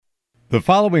The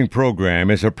following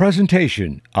program is a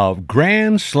presentation of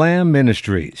Grand Slam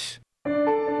Ministries.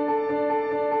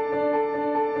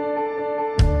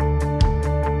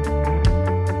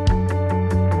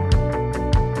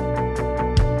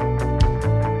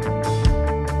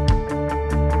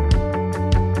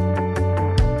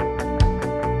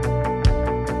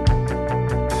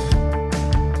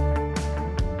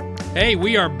 Hey,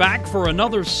 we are back for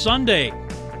another Sunday.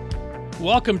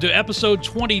 Welcome to episode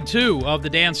 22 of the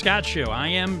Dan Scott Show. I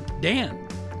am Dan.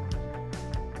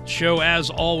 Show, as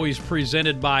always,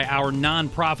 presented by our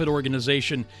nonprofit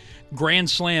organization, Grand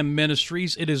Slam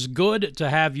Ministries. It is good to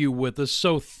have you with us.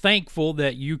 So thankful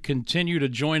that you continue to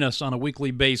join us on a weekly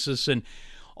basis. And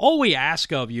all we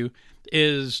ask of you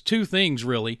is two things,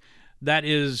 really. That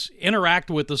is, interact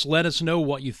with us, let us know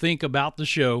what you think about the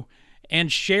show,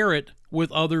 and share it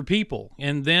with other people.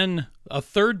 And then a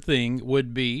third thing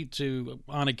would be to,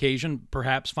 on occasion,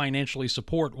 perhaps financially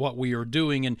support what we are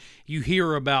doing. And you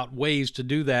hear about ways to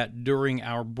do that during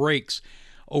our breaks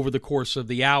over the course of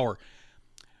the hour.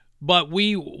 But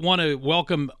we want to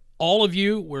welcome all of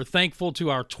you. We're thankful to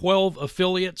our 12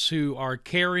 affiliates who are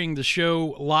carrying the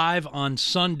show live on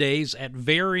Sundays at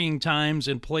varying times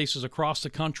in places across the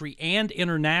country and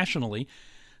internationally.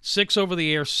 6 over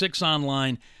the air, 6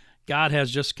 online. God has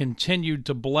just continued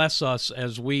to bless us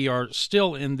as we are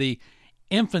still in the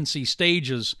infancy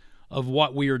stages of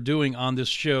what we are doing on this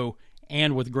show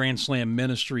and with Grand Slam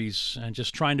Ministries, and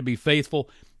just trying to be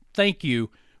faithful. Thank you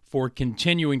for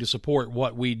continuing to support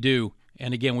what we do.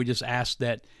 And again, we just ask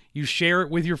that you share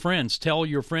it with your friends. Tell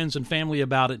your friends and family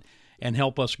about it and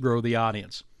help us grow the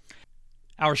audience.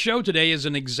 Our show today is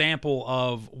an example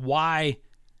of why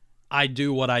I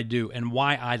do what I do and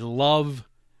why I love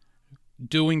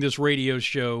doing this radio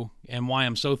show and why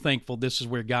I'm so thankful this is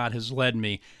where God has led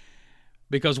me,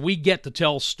 because we get to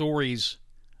tell stories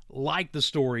like the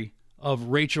story of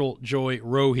Rachel Joy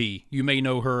Rohe. You may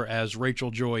know her as Rachel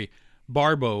Joy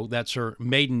Barbo. That's her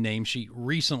maiden name. She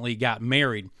recently got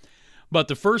married. But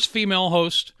the first female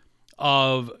host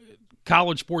of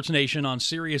College Sports Nation on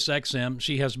Sirius XM,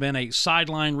 she has been a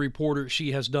sideline reporter.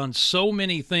 She has done so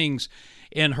many things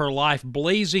in her life,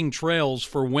 blazing trails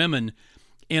for women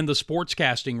in the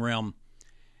sportscasting realm,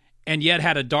 and yet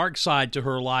had a dark side to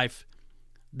her life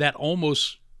that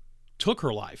almost took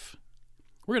her life.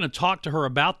 We're going to talk to her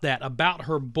about that, about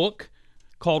her book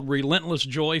called Relentless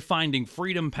Joy, Finding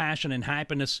Freedom, Passion, and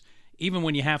Happiness, even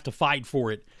when you have to fight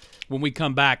for it, when we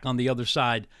come back on the other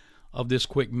side of this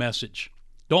quick message.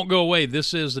 Don't go away.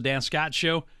 This is the Dan Scott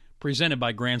Show, presented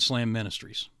by Grand Slam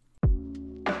Ministries.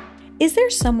 Is there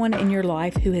someone in your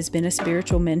life who has been a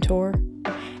spiritual mentor?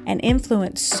 An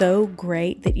influence so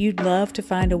great that you'd love to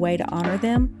find a way to honor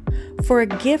them? For a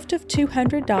gift of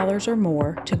 $200 or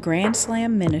more to Grand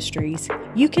Slam Ministries,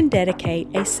 you can dedicate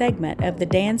a segment of the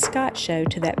Dan Scott Show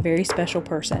to that very special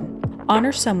person.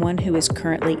 Honor someone who is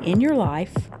currently in your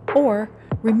life, or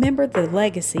remember the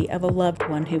legacy of a loved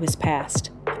one who has passed.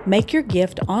 Make your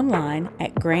gift online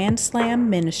at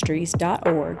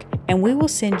grandslamministries.org, and we will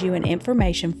send you an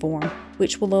information form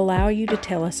which will allow you to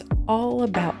tell us all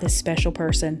about this special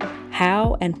person,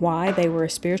 how and why they were a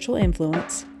spiritual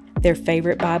influence, their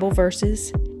favorite Bible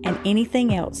verses, and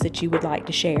anything else that you would like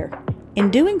to share. In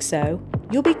doing so,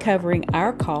 you'll be covering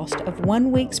our cost of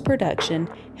 1 week's production,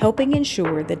 helping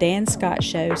ensure the Dan Scott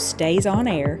Show stays on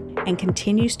air and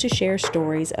continues to share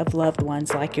stories of loved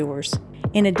ones like yours.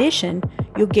 In addition,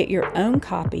 you'll get your own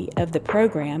copy of the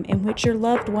program in which your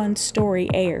loved one's story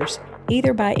airs,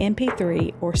 either by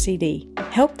MP3 or CD.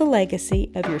 Help the legacy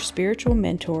of your spiritual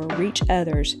mentor reach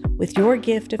others with your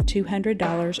gift of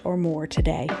 $200 or more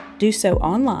today. Do so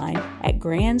online at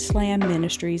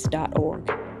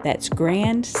grandslamministries.org. That's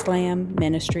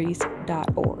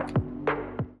grandslamministries.org.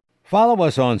 Follow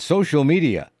us on social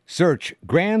media. Search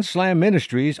Grand Slam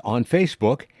Ministries on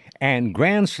Facebook and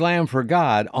Grand Slam for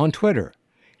God on Twitter.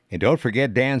 And don't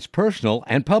forget Dan's personal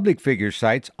and public figure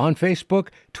sites on Facebook,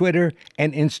 Twitter,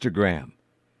 and Instagram.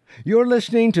 You're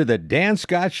listening to The Dan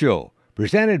Scott Show,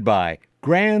 presented by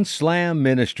Grand Slam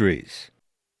Ministries.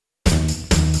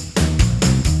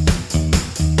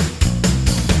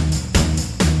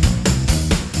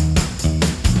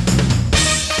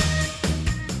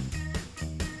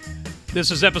 This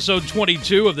is episode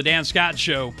 22 of the Dan Scott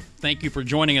Show. Thank you for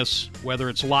joining us, whether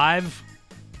it's live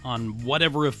on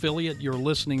whatever affiliate you're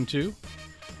listening to,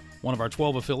 one of our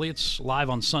 12 affiliates, live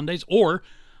on Sundays, or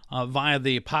via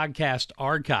the podcast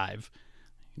archive.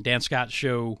 Dan Scott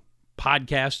Show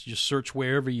podcast, just search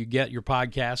wherever you get your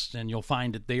podcasts and you'll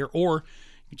find it there, or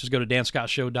you just go to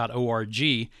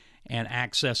danscottshow.org and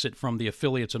access it from the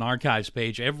affiliates and archives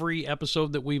page. Every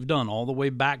episode that we've done, all the way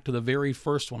back to the very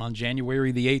first one on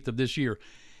January the 8th of this year,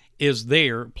 is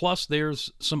there. Plus,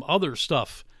 there's some other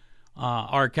stuff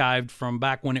archived from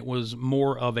back when it was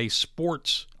more of a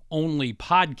sports-only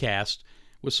podcast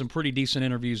with some pretty decent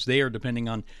interviews there, depending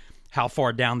on how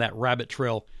far down that rabbit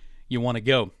trail you want to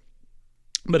go.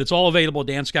 But it's all available at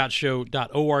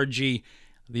danscottshow.org,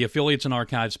 the affiliates and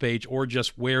archives page, or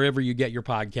just wherever you get your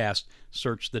podcast,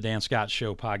 search the Dan Scott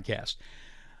Show podcast.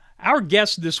 Our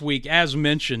guest this week, as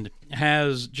mentioned,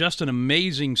 has just an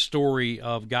amazing story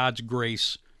of God's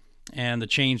grace and the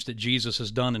change that Jesus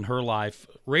has done in her life.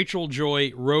 Rachel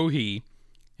Joy Rohe,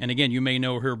 and again, you may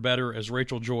know her better as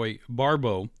Rachel Joy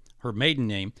Barbeau, her maiden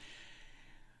name,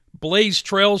 blazed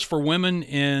trails for women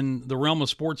in the realm of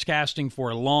sportscasting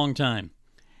for a long time,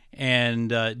 and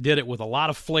did it with a lot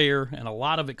of flair and a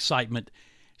lot of excitement.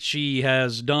 She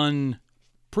has done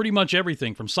pretty much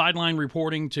everything from sideline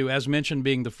reporting to, as mentioned,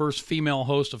 being the first female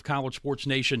host of College Sports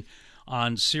Nation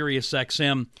on Sirius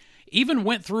XM. Even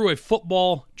went through a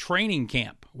football training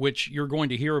camp, which you're going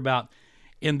to hear about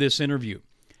in this interview.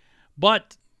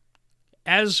 But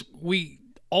as we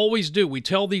always do, we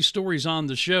tell these stories on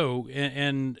the show,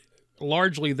 and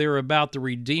largely they're about the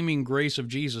redeeming grace of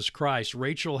Jesus Christ.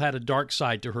 Rachel had a dark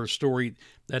side to her story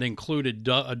that included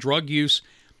drug use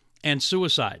and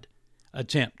suicide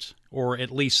attempt, or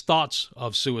at least thoughts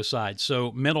of suicide.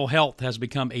 So mental health has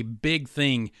become a big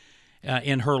thing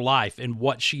in her life, and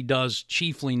what she does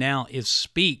chiefly now is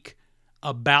speak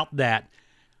about that,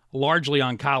 largely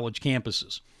on college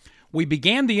campuses. We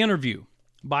began the interview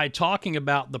by talking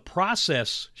about the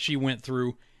process she went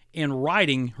through in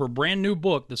writing her brand new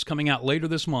book that's coming out later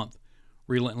this month,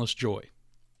 Relentless Joy.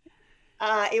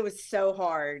 It was so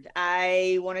hard.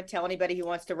 I want to tell anybody who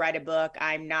wants to write a book,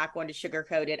 I'm not going to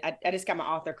sugarcoat it. I just got my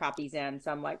author copies in,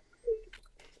 so I'm like,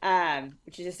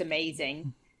 which is just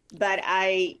amazing. But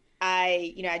I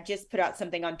just put out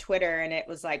something on Twitter, and it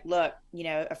was like, look,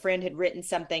 a friend had written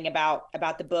something about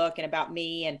the book and about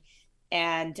me,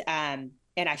 and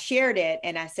I shared it,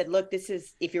 and I said, look, this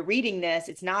is, if you're reading this,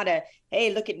 it's not a,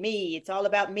 hey, look at me, it's all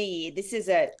about me. This is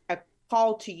a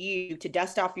call to you to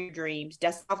dust off your dreams,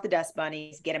 dust off the dust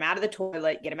bunnies, get them out of the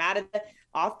toilet, get them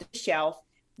off the shelf.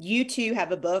 You too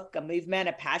have a book, a movement,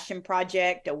 a passion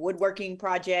project, a woodworking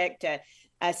project,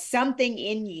 something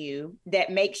in you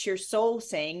that makes your soul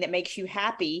sing, that makes you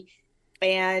happy.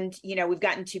 And, we've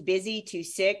gotten too busy, too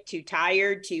sick, too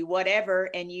tired, too whatever,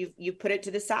 and you put it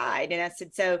to the side. And I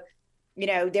said, so,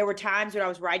 there were times when I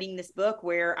was writing this book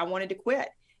where I wanted to quit.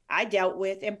 I dealt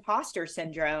with imposter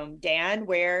syndrome, Dan,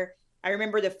 where I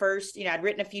remember the first, I'd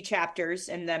written a few chapters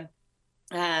and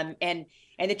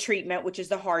the treatment, which is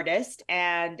the hardest.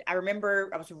 And I remember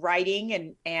I was writing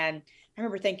and I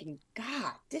remember thinking,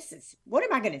 God, what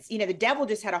am I going to, the devil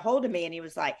just had a hold of me, and he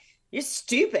was like, you're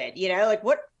stupid, like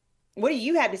what do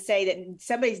you have to say that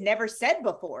somebody's never said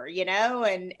before,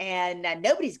 and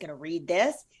nobody's going to read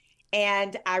this.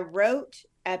 And I wrote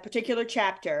a particular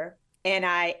chapter, and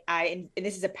and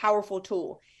this is a powerful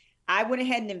tool. I went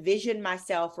ahead and envisioned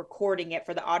myself recording it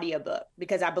for the audiobook,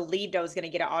 because I believed I was going to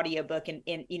get an audiobook. And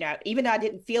even though I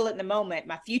didn't feel it in the moment,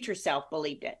 my future self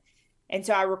believed it. And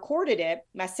so I recorded it,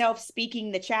 myself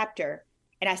speaking the chapter,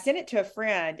 and I sent it to a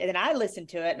friend, and then I listened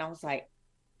to it, and I was like,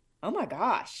 oh my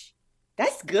gosh,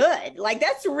 that's good. Like,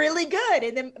 that's really good.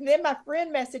 And then my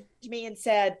friend messaged me and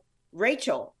said,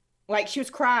 Rachel, like, she was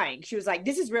crying. She was like,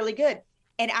 this is really good.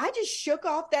 And I just shook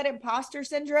off that imposter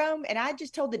syndrome, and I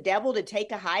just told the devil to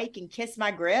take a hike and kiss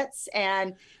my grits,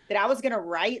 and that I was going to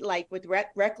write like with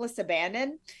reckless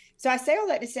abandon. So I say all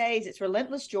that to say is it's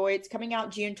Relentless Joy. It's coming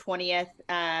out June 20th.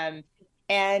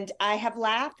 And I have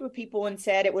laughed with people and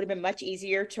said it would have been much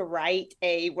easier to write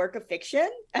a work of fiction,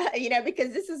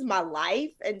 because this is my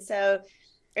life. And so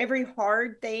every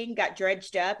hard thing got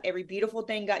dredged up. Every beautiful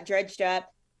thing got dredged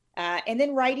up. And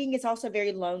then writing is also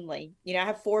very lonely. I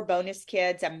have 4 bonus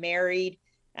kids. I'm married.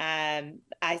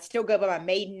 I still go by my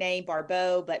maiden name,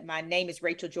 Barbeau, but my name is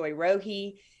Rachel Joy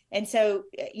Rohe. And so,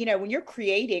 when you're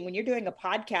doing a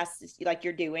podcast like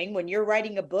you're doing, when you're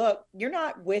writing a book, you're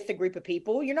not with a group of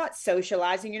people. You're not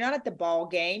socializing. You're not at the ball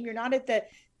game. You're not at the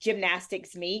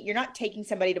gymnastics meet. You're not taking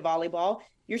somebody to volleyball.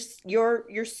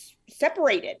 You're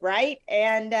separated, right?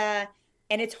 And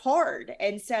it's hard.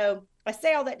 And so I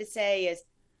say all that to say is,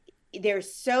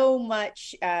 there's so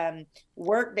much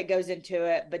work that goes into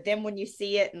it, but then when you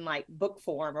see it in like book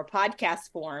form or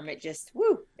podcast form, it just,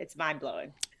 it's mind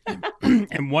blowing.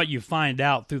 And what you find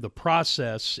out through the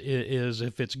process is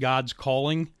if it's God's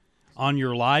calling on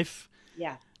your life,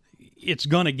 yeah, it's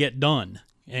going to get done,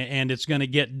 and it's going to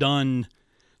get done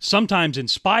sometimes in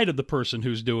spite of the person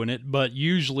who's doing it, but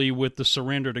usually with the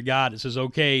surrender to God, it says,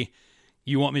 okay,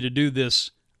 you want me to do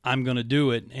this, I'm going to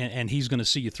do it, and he's going to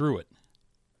see you through it.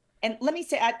 And let me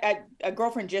say, a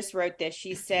girlfriend just wrote this.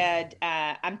 She said,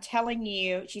 I'm telling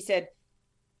you, she said,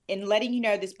 in letting you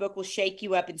know this book will shake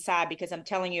you up inside, because I'm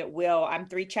telling you it will. I'm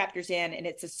 3 chapters in, and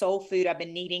it's a soul food I've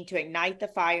been needing to ignite the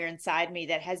fire inside me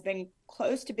that has been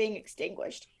close to being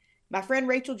extinguished. My friend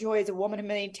Rachel Joy is a woman of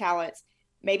many talents.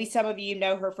 Maybe some of you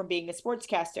know her from being a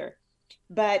sportscaster.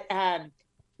 But,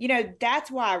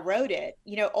 that's why I wrote it.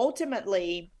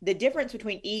 Ultimately, the difference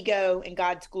between ego and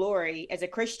God's glory as a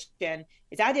Christian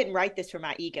is I didn't write this for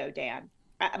my ego, Dan.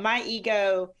 My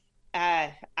ego,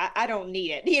 I don't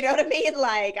need it. You know what I mean?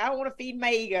 Like, I don't want to feed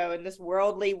my ego in this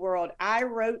worldly world. I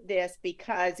wrote this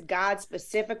because God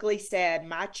specifically said,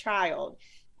 my child,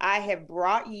 I have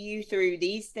brought you through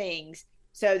these things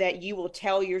so that you will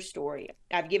tell your story.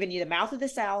 I've given you the mouth of the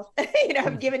South.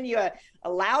 I've given you a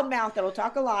loud mouth that'll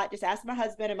talk a lot. Just ask my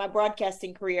husband in my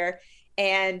broadcasting career.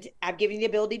 And I've given you the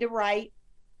ability to write.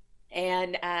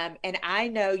 And I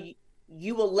know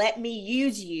you will let me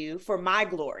use you for my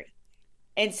glory.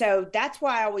 And so that's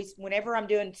why I always, whenever I'm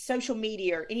doing social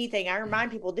media or anything, I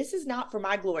remind people, this is not for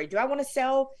my glory. Do I want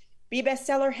to be a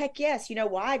bestseller? Heck yes. You know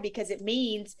why? Because it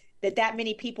means that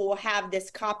many people will have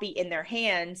this copy in their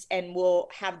hands and will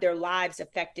have their lives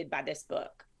affected by this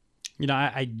book.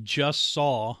 I just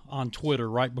saw on Twitter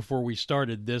right before we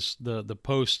started this, the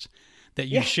post that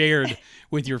you shared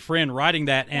with your friend writing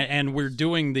that, and we're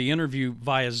doing the interview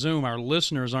via Zoom. Our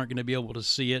listeners aren't going to be able to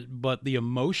see it, but the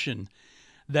emotion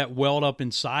that welled up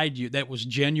inside you, that was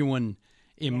genuine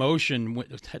emotion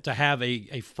to have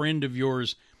a friend of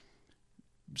yours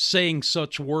saying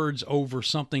such words over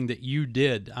something that you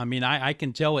did. I mean, I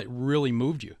can tell it really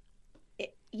moved you.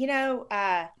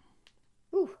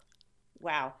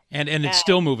 Wow. And it's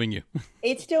still moving you.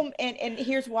 It's still, and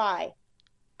here's why.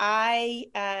 I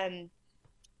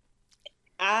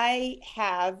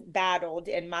have battled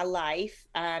in my life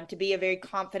to be a very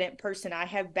confident person. I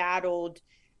have battled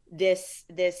this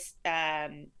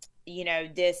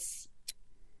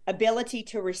ability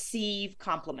to receive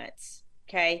compliments.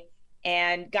 Okay.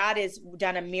 And God has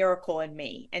done a miracle in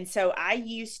me. And so I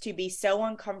used to be so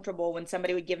uncomfortable when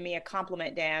somebody would give me a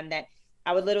compliment, Dan, that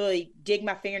I would literally dig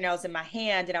my fingernails in my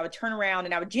hand, and I would turn around,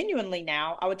 and I would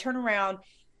turn around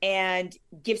and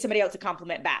give somebody else a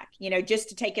compliment back, just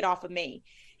to take it off of me.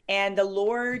 And the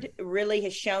Lord really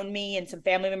has shown me, and some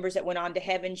family members that went on to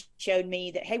heaven showed me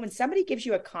that, hey, when somebody gives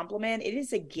you a compliment, it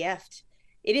is a gift.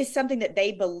 It is something that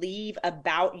they believe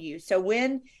about you. So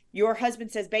when your husband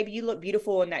says, baby, you look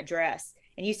beautiful in that dress,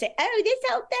 and you say, oh, this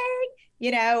whole thing,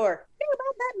 or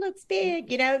oh, that looks big,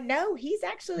 no, he's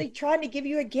actually trying to give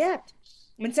you a gift.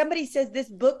 When somebody says this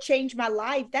book changed my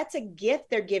life, that's a gift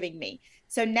they're giving me.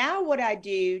 So now what I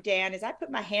do, Dan, is I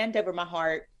put my hand over my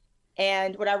heart,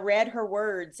 and when I read her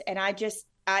words, and I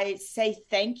say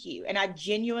thank you, and I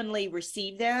genuinely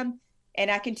receive them. And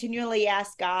I continually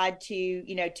ask God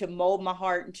to mold my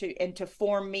heart and to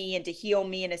form me and to heal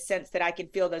me in a sense that I can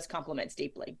feel those compliments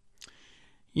deeply.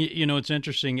 It's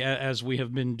interesting, as we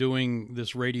have been doing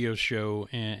this radio show,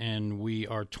 and we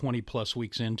are 20 plus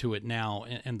weeks into it now,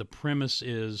 and the premise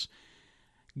is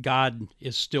God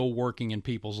is still working in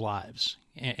people's lives.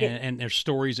 And there's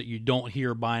stories that you don't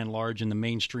hear by and large in the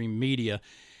mainstream media.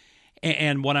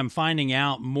 And what I'm finding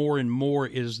out more and more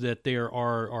is that there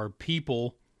are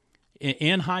people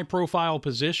in high-profile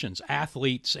positions,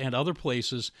 athletes and other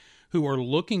places, who are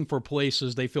looking for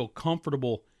places they feel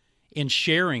comfortable in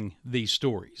sharing these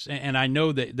stories. And I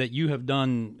know that you have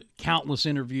done countless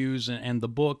interviews and the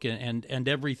book and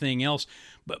everything else.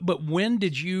 But when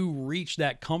did you reach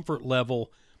that comfort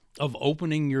level of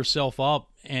opening yourself up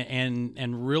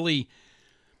and really,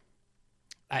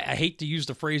 I hate to use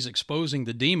the phrase exposing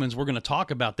the demons. We're going to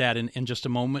talk about that in just a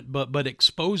moment, but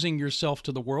exposing yourself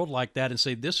to the world like that and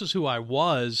say, this is who I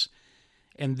was,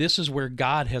 and this is where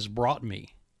God has brought me.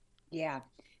 Yeah.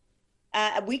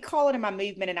 We call it in my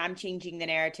movement, and I'm changing the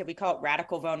narrative, we call it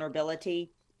radical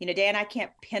vulnerability. Dan, I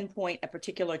can't pinpoint a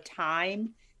particular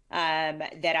time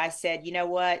that I said, you know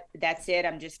what, that's it.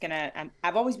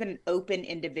 I've always been an open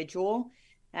individual.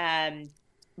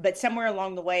 But somewhere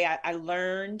along the way, I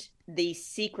learned the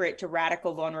secret to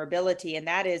radical vulnerability. And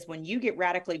that is when you get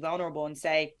radically vulnerable and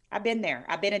say, I've been there,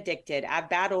 I've been addicted, I've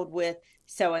battled with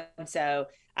so-and-so,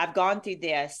 I've gone through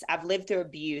this, I've lived through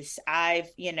abuse, I'm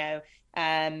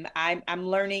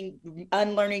unlearning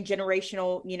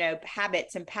generational,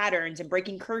 habits and patterns and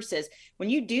breaking curses. When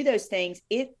you do those things,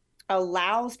 it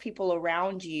allows people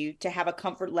around you to have a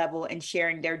comfort level in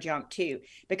sharing their junk too.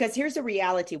 Because here's the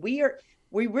reality.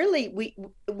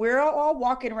 we're all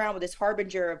walking around with this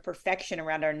harbinger of perfection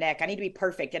around our neck. I need to be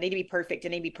perfect. I need to be perfect. I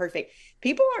need to be perfect.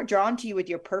 People aren't drawn to you with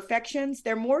your perfections.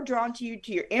 They're more drawn to you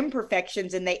to your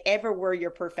imperfections than they ever were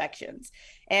your perfections.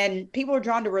 And people are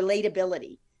drawn to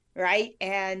relatability, right?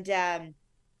 And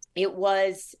it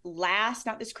was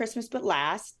not this Christmas, but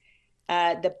last,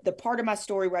 the part of my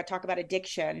story where I talk about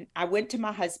addiction, I went to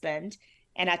my husband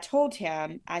and I told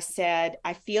him, I said,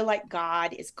 I feel like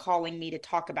God is calling me to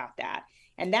talk about that.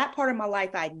 And that part of my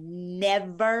life I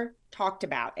never talked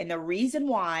about. And the reason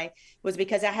why was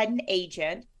because I had an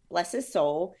agent, bless his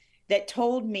soul, that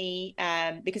told me,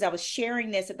 because I was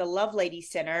sharing this at the Love Lady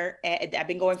Center. I've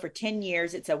been going for 10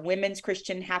 years. It's a women's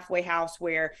Christian halfway house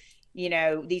where, you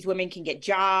know, these women can get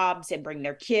jobs and bring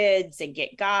their kids and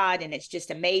get God. And it's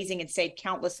just amazing and save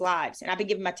countless lives. And I've been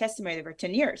giving my testimony there for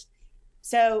 10 years.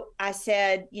 So I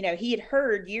said, you know, he had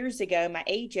heard years ago, my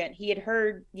agent, he had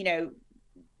heard, you know,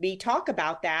 me talk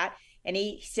about that. And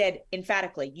he said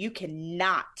emphatically, you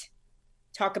cannot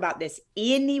talk about this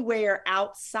anywhere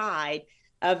outside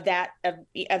of that,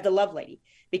 of the Love Lady,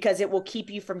 because it will keep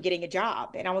you from getting a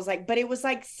job. And I was like, but it was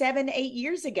like 7-8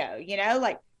 years ago, you know,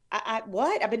 like,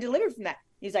 what? I've been delivered from that.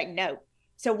 He's like, no.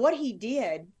 So what he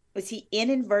did was he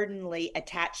inadvertently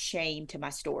attached shame to my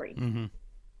story. Mm-hmm.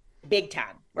 Big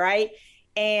time. Right.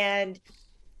 And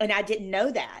I didn't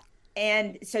know that.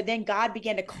 And so then God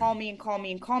began to call me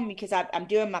because I'm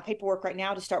doing my paperwork right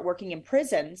now to start working in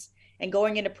prisons and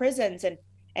going into prisons. And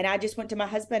I just went to my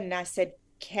husband and I said,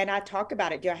 can I talk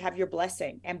about it? Do I have your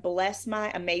blessing? And bless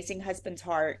my amazing husband's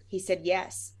heart. He said,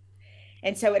 yes.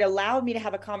 And so it allowed me to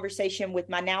have a conversation with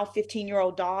my now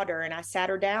 15-year-old daughter. And I sat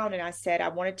her down and I said, I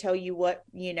want to tell you what,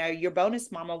 you know, your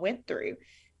bonus mama went through,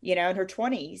 you know, in her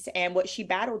 20s and what she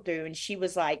battled through. And she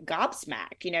was like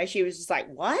gobsmacked, you know, she was just like,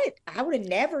 what? I would have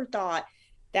never thought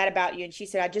that about you. And she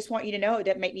said, I just want you to know it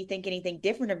doesn't make me think anything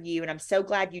different of you. And I'm so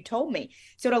glad you told me.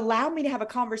 So it allowed me to have a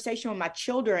conversation with my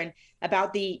children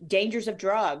about the dangers of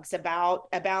drugs, about,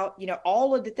 you know,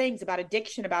 all of the things about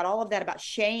addiction, about all of that, about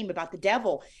shame, about the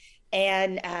devil.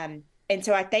 And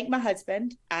so I thank my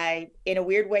husband. I, in a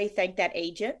weird way, thank that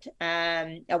agent.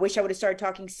 I wish I would have started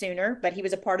talking sooner, but he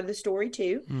was a part of the story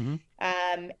too.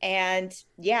 Mm-hmm. And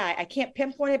yeah, I can't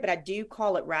pinpoint it, but I do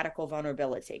call it radical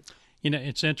vulnerability. You know,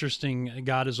 it's interesting.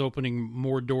 God is opening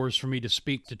more doors for me to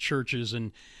speak to churches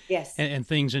and yes, and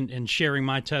things and sharing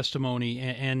my testimony.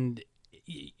 And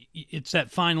it's that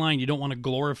fine line. You don't want to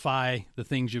glorify the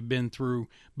things you've been through,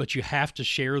 but you have to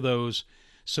share those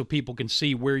so people can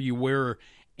see where you were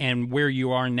and where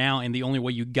you are now. And the only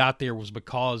way you got there was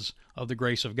because of the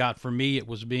grace of God. For me, it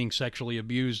was being sexually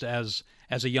abused as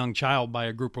a young child by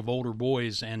a group of older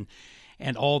boys and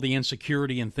all the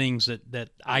insecurity and things that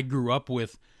I grew up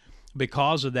with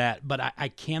because of that. But I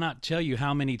cannot tell you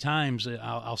how many times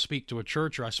I'll speak to a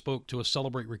church, or I spoke to a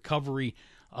Celebrate Recovery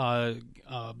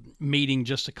meeting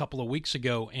just a couple of weeks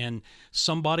ago, and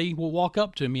somebody will walk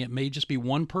up to me. It may just be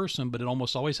one person, but it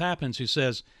almost always happens, who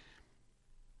says,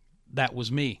 that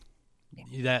was me.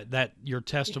 That your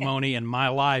testimony and my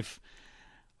life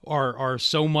are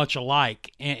so much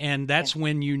alike. And that's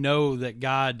when you know that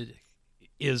God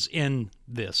is in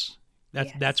this.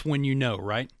 That's when you know,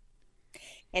 right?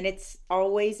 And it's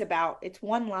always it's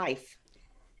one life.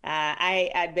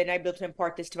 I've been able to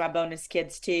impart this to my bonus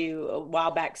kids too. A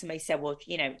while back, somebody said, well,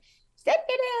 you know,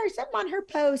 something on her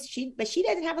post, but she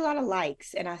doesn't have a lot of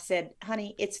likes. And I said,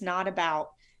 honey,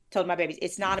 told my babies,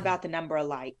 it's not about the number of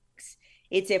likes.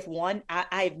 It's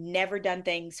I've never done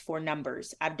things for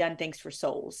numbers. I've done things for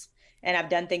souls, and I've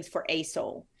done things for a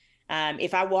soul.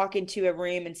 If I walk into a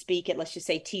room and speak at, let's just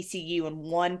say TCU, and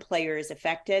one player is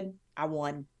affected, I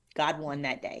won. God won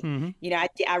that day. Mm-hmm. You know,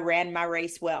 I ran my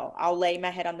race well. I'll lay my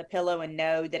head on the pillow and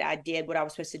know that I did what I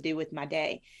was supposed to do with my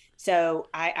day. So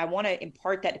I want to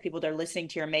impart that to people that are listening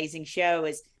to your amazing show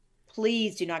is,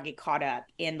 please do not get caught up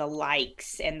in the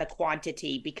likes and the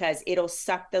quantity, because it'll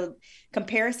suck. The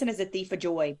comparison is a thief of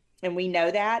joy. And we know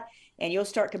that. And you'll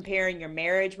start comparing your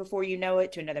marriage before you know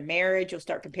it to another marriage. You'll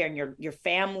start comparing your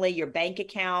family, your bank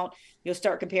account. You'll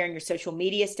start comparing your social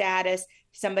media status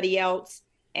to somebody else.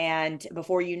 And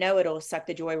before you know it, it'll suck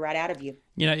the joy right out of you.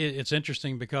 You know, it's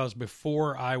interesting because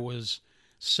before I was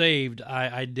saved,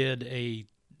 I did a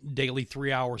daily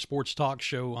 3-hour sports talk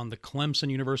show on the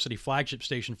Clemson University flagship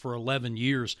station for 11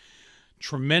 years.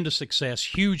 Tremendous success,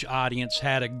 huge audience,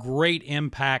 had a great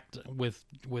impact with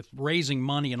raising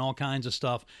money and all kinds of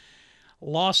stuff.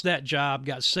 Lost that job,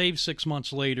 got saved 6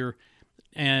 months later,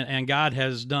 and God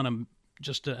has done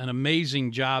just an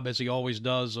amazing job, as he always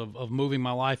does, of moving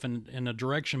my life in a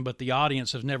direction, but the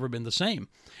audience has never been the same.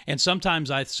 And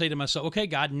sometimes I say to myself, okay,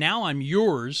 God, now I'm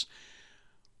yours.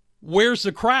 where's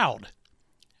the crowd?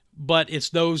 But it's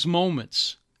those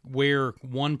moments where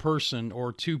one person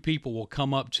or two people will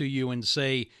come up to you and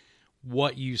say,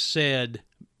 what you said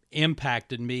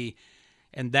impacted me.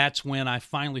 And that's when I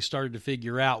finally started to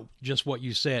figure out just what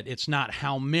you said. It's not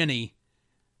how many,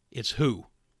 it's who.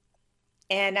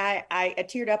 And I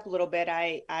teared up a little bit.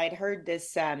 I'd heard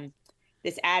this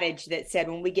this adage that said,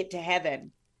 when we get to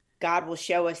heaven, God will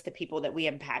show us the people that we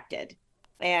impacted.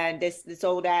 And this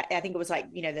old, I think it was like,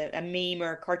 a meme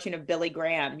or a cartoon of Billy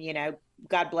Graham,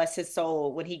 God bless his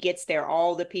soul. When he gets there,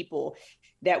 all the people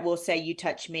that will say, you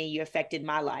touched me, you affected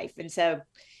my life. And so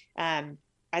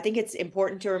I think it's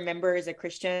important to remember as a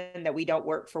Christian that we don't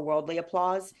work for worldly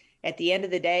applause. At the end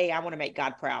of the day, I want to make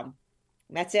God proud.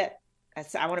 And that's it.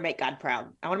 I want to make God proud.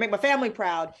 I want to make my family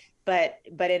proud, but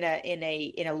in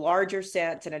a larger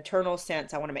sense, an eternal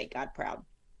sense, I want to make God proud.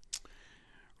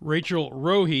 Rachel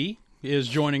Rohe is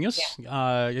joining us.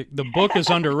 Yeah. The book is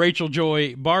under Rachel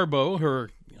Joy Barbo,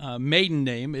 her maiden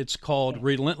name. It's called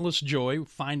Relentless Joy,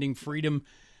 Finding Freedom,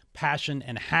 Passion,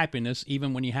 and Happiness,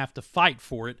 even when you have to fight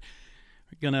for it.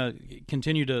 We're going to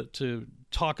continue to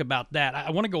talk about that.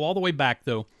 I want to go all the way back,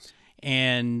 though,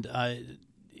 and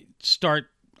start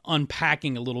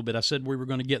unpacking a little bit. I said we were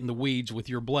going to get in the weeds with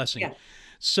your blessing. Yeah.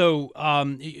 So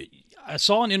I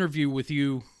saw an interview with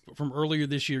you from earlier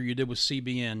this year you did with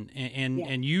CBN,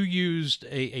 and you used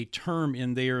a term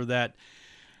in there that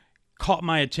caught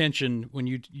my attention when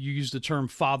you used the term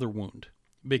father wound.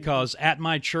 Because at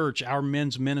my church, our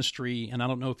men's ministry, and I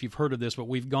don't know if you've heard of this, but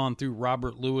we've gone through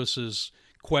Robert Lewis's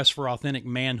Quest for Authentic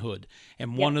Manhood.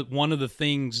 And one of the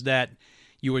things that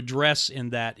you address in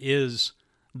that is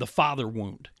the father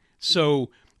wound.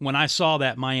 So when I saw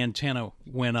that, my antenna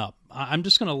went up. I'm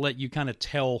just going to let you kind of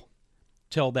tell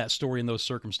that story in those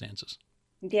circumstances.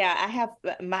 Yeah, I have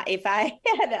if I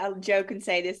had, I'll joke and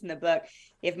say this in the book,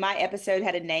 if my episode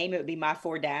had a name, it would be My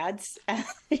Four Dads.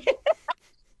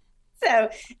 So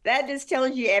that just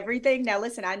tells you everything. Now,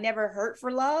 listen, I never hurt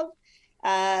for love,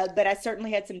 but I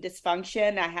certainly had some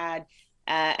dysfunction. I had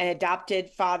an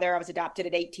adopted father. I was adopted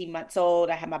at 18 months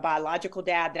old. I had my biological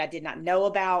dad that I did not know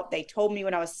about. They told me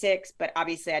when I was 6, but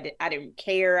obviously I didn't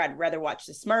care. I'd rather watch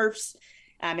the Smurfs.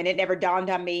 And it never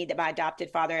dawned on me that my adopted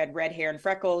father had red hair and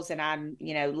freckles, and I'm,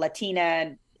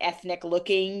 Latina ethnic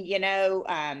looking,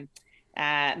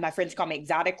 my friends call me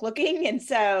exotic looking. And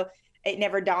so it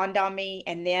never dawned on me.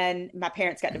 And then my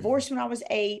parents got divorced when I was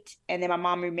 8. And then my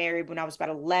mom remarried when I was about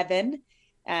 11.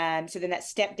 So then that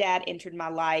stepdad entered my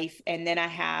life. And then I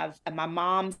have my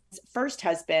mom's first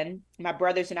husband. My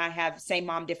brothers and I have same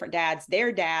mom, different dads.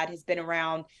 Their dad has been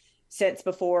around since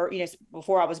before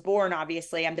I was born,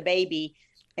 obviously. I'm the baby.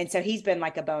 And so he's been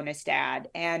like a bonus dad.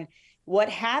 And what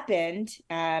happened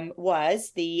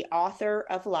was the author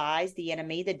of lies, the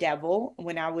enemy, the devil,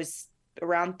 when I was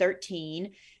around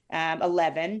 13,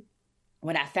 11,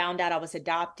 when I found out I was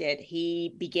adopted,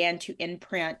 he began to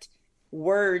imprint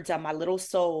words on my little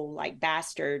soul like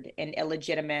bastard and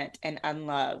illegitimate and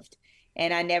unloved.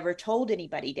 And I never told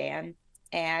anybody, Dan.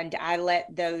 And I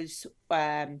let those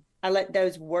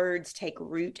words take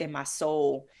root in my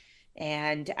soul.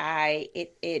 And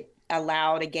it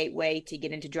allowed a gateway to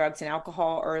get into drugs and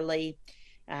alcohol early.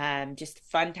 Just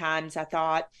fun times, I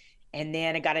thought. And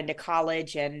then I got into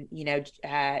college and,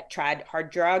 tried hard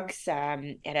drugs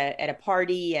at a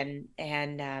party.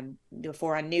 And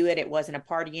before I knew it, it wasn't a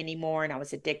party anymore. And I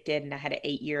was addicted, and I had an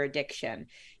 8-year addiction.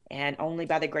 And only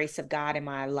by the grace of God am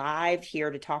I alive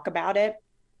here to talk about it.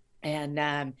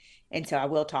 And so I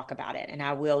will talk about it, and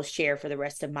I will share for the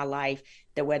rest of my life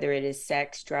that whether it is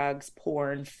sex, drugs,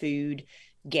 porn, food,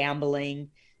 gambling,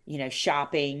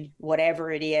 shopping,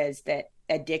 whatever it is, that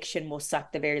addiction will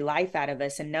suck the very life out of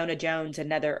us. And Nona Jones,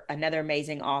 another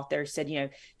amazing author, said,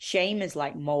 shame is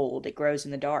like mold. It grows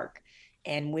in the dark.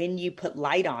 And when you put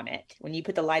light on it, when you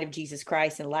put the light of Jesus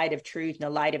Christ and the light of truth and the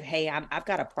light of, hey, I've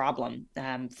got a problem,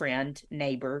 friend,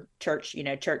 neighbor, church,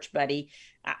 church buddy,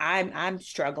 I'm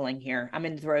struggling here. I'm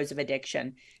in the throes of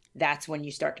addiction. That's when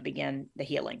you start to begin the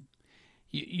healing.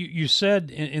 You said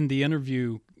in the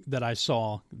interview that I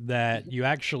saw that you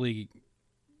actually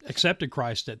accepted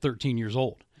Christ at 13 years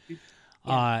old.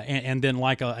 Yeah. And then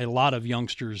like a lot of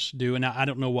youngsters do, and I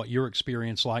don't know what your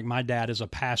experience like. My dad is a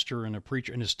pastor and a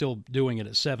preacher and is still doing it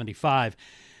at 75.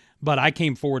 But I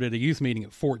came forward at a youth meeting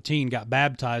at 14, got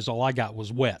baptized. All I got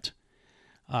was wet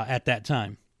at that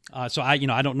time. So I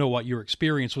don't know what your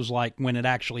experience was like when it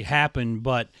actually happened,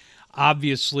 but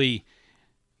obviously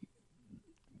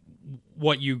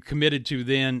what you committed to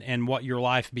then and what your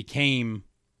life became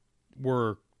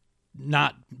were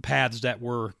not paths that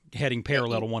were heading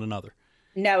parallel to one another.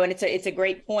 No, and it's a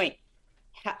great point.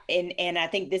 And I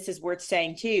think this is worth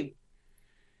saying too.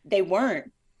 They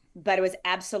weren't, but it was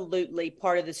absolutely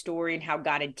part of the story and how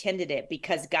God intended it,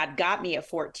 because God got me at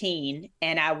 14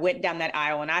 and I went down that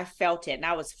aisle and I felt it and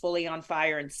I was fully on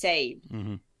fire and saved.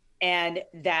 Mm-hmm. And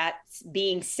that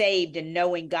being saved and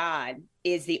knowing God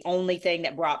is the only thing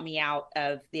that brought me out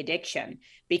of the addiction,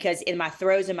 because in my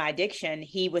throes of my addiction,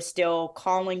 he was still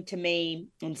calling to me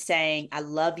and saying, I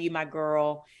love you, my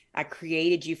girl. I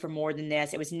created you for more than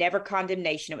this. It was never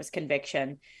condemnation. It was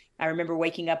conviction. I remember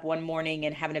waking up one morning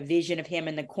and having a vision of him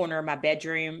in the corner of my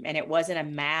bedroom. And it wasn't a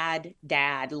mad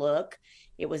dad look.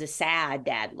 It was a sad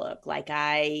dad look. Like,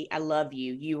 I love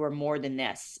you. You are more than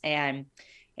this. And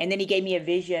then he gave me a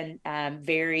vision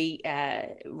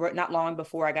not long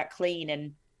before I got clean.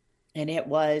 And it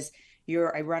was, you're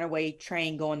a runaway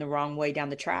train going the wrong way down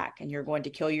the track, and you're going to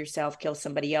kill yourself, kill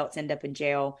somebody else, end up in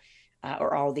jail,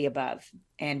 or all the above,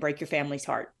 and break your family's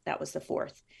heart. That was the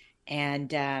fourth.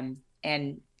 And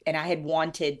I had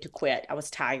wanted to quit. I was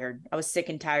tired. I was sick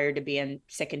and tired of being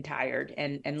sick and tired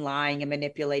and lying and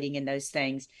manipulating in those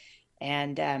things.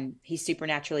 And he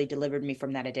supernaturally delivered me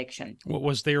from that addiction.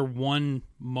 Was there one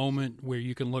moment where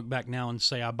you can look back now and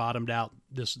say, I bottomed out,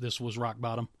 this was rock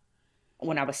bottom?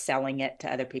 When I was selling it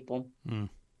to other people. When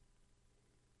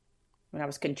I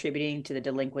was contributing to the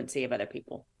delinquency of other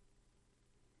people.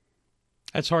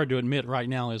 That's hard to admit right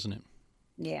now, isn't it?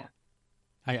 Yeah.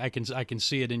 I can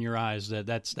see it in your eyes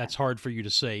that's hard for you to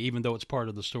say, even though it's part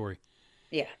of the story.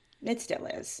 Yeah, it still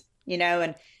is.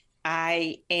 And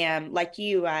I am like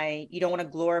you don't want to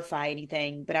glorify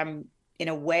anything, but I'm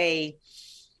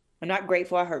not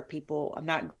grateful I hurt people. I'm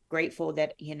not grateful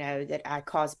that, that I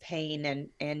caused pain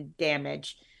and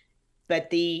damage,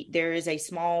 but there is a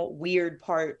small, weird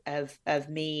part of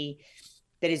me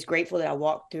that is grateful that I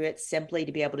walked through it simply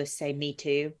to be able to say me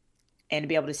too, and to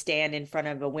be able to stand in front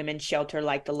of a women's shelter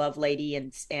like the Love Lady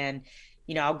and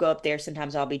I'll go up there.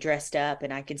 Sometimes I'll be dressed up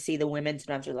and I can see the women.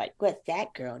 Sometimes they're like, what's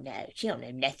that girl know? She don't know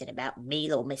nothing about me,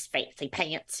 little Miss Fancy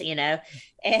Pants, and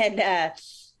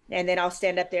then I'll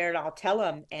stand up there and I'll tell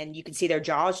them, and you can see their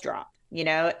jaws drop,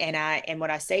 and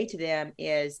what I say to them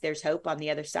is there's hope on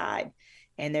the other side,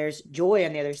 and there's joy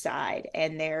on the other side,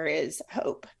 and there is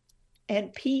hope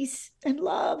and peace and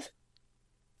love,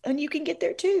 and you can get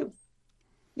there too.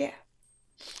 Yeah.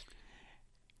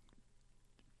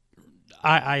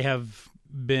 I have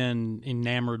been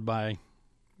enamored by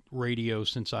radio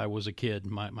since I was a kid.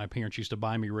 My parents used to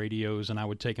buy me radios, and I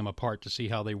would take them apart to see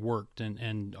how they worked,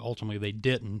 and ultimately they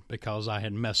didn't, because I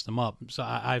had messed them up. So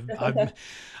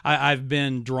I've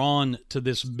been drawn to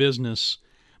this business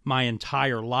my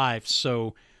entire life.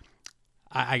 So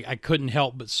I couldn't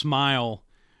help but smile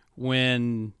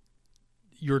when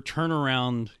your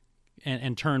turnaround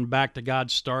and turn back to God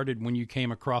started when you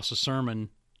came across a sermon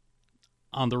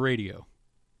on the radio.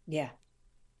 Yeah.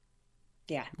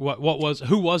 Yeah.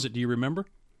 Who was it? Do you remember?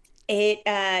 It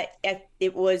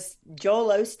was Joel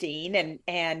Osteen,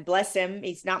 and bless him,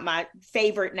 he's not my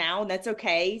favorite now, and that's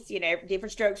okay. It's,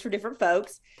 different strokes for different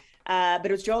folks. But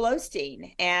it was Joel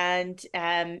Osteen, and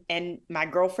my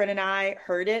girlfriend and I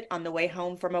heard it on the way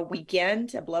home from a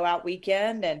blowout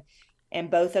weekend,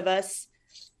 and both of us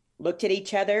looked at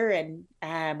each other,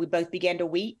 and we both began to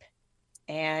weep.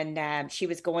 And she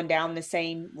was going down the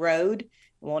same road.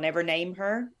 We'll never name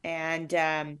her. And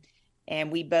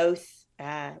we both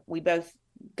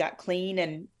got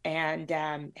clean and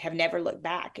have never looked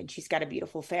back. And she's got a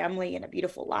beautiful family and a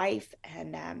beautiful life.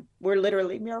 And we're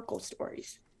literally miracle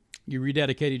stories. You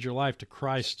rededicated your life to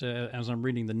Christ, as I'm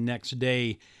reading, the next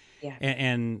day. Yeah.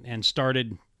 And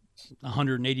started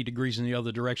 180 degrees in the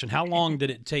other direction. How long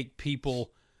did it take people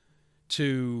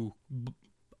to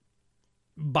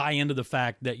buy into the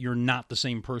fact that you're not the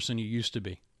same person you used to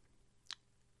be?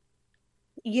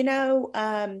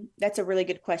 That's a really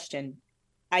good question.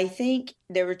 I think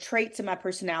there were traits of my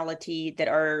personality that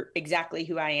are exactly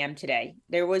who I am today.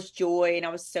 There was joy, and I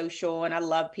was social, and I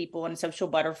love people, and a social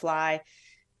butterfly,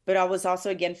 but I was also,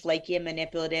 again, flaky and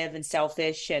manipulative and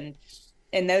selfish and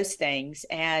those things.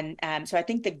 And so I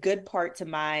think the good parts of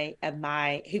my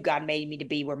who God made me to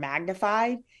be were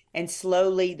magnified, and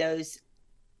slowly those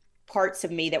parts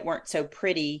of me that weren't so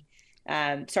pretty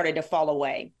started to fall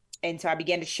away. And so I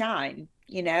began to shine,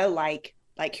 like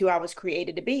who I was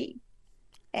created to be.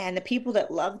 And the people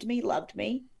that loved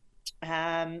me.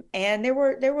 And there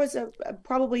was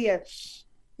probably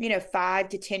a 5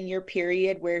 to 10 year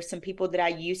period where some people that I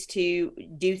used to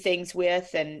do things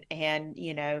with and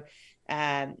in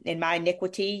my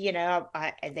iniquity,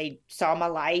 they saw my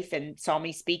life and saw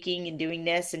me speaking and doing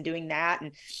this and doing that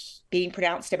and being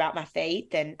pronounced about my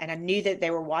faith. And I knew that they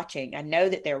were watching. I know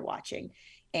that they're watching.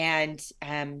 And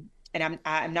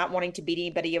I'm not wanting to beat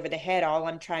anybody over the head. All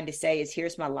I'm trying to say is,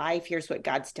 here's my life. Here's what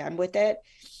God's done with it.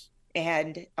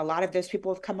 And a lot of those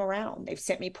people have come around. They've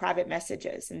sent me private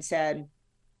messages and said,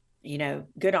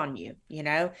 good on you.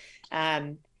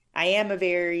 I am a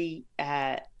very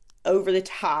over the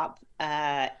top,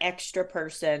 extra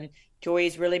person. Joy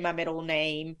is really my middle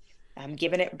name. I'm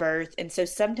given at birth. And so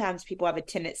sometimes people have a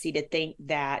tendency to think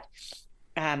that,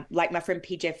 like my friend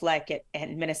PJ Fleck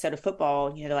at Minnesota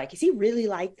football, they're like, is he really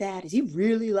like that? Is he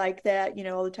really like that?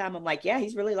 All the time. I'm like, yeah,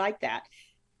 he's really like that.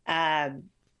 And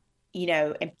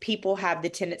people have the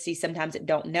tendency sometimes that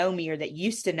don't know me or that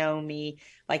used to know me,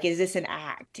 like, is this an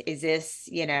act? Is this,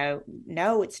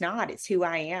 no, it's not. It's who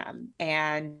I am.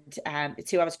 And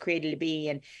it's who I was created to be.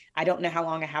 And I don't know how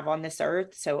long I have on this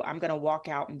earth. So I'm going to walk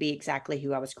out and be exactly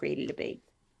who I was created to be.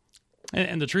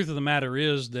 And the truth of the matter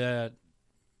is that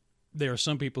there are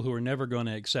some people who are never going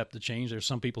to accept the change. There's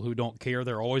some people who don't care.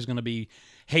 There are always going to be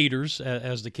haters,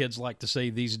 as the kids like to say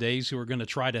these days, who are going to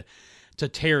try to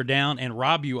tear down and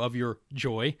rob you of your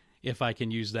joy, if I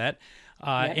can use that.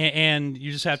 And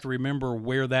you just have to remember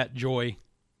where that joy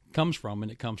comes from,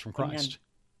 and it comes from Christ.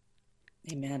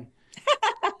 Amen.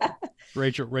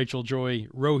 Rachel Joy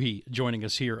Rohe joining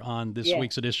us here on this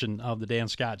week's edition of the Dan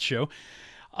Scott Show.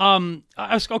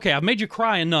 Okay, I've made you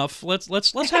cry enough. Let's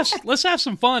have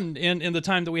some fun in the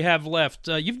time that we have left.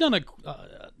 You've done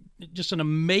just an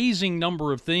amazing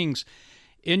number of things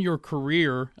in your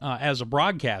career as a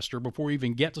broadcaster before we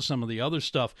even get to some of the other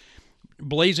stuff.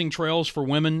 Blazing trails for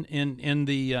women in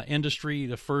the industry,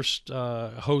 the first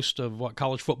host of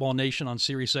College Football Nation on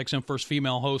Sirius XM, first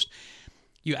female host.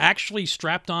 You actually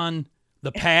strapped on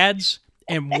the pads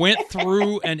and went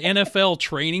through an NFL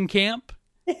training camp.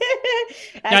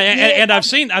 And I've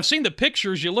seen the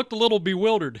pictures. You looked a little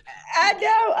bewildered. I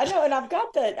know, and I've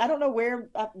got I don't know where.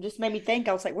 Just made me think.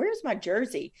 I was like, "Where's my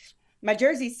jersey?" My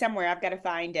jersey's somewhere. I've got to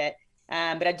find it.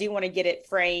 But I do want to get it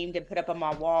framed and put up on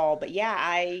my wall. But yeah,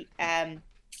 I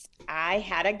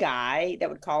had a guy that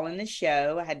would call in the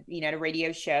show. I had a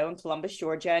radio show in Columbus,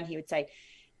 Georgia, and he would say,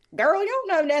 "Girl, you don't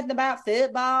know nothing about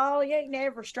football. You ain't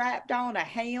never strapped on a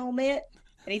helmet."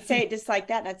 And he'd say it just like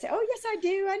that. And I'd say, "Oh, yes, I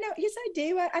do. I know. Yes, I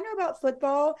do. I know about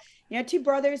football. Two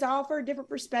brothers offer a different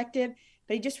perspective."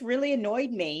 But he just really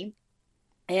annoyed me.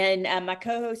 And my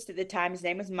co-host at the time, his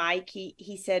name was Mike.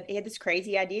 He said he had this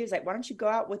crazy idea. He was like, "Why don't you go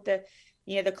out with the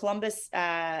Columbus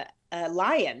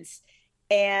Lions?"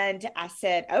 And I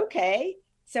said, "Okay."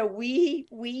 So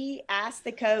we asked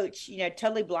the coach,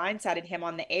 totally blindsided him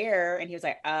on the air. And he was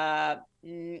like,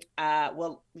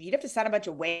 well, you'd have to sign a bunch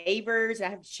of waivers. And I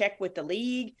have to check with the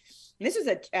league. And this was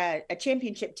a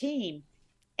championship team.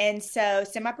 And so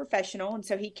semi-professional. And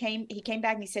so he came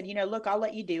back and he said, "Look, I'll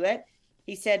let you do it."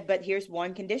 He said, "But here's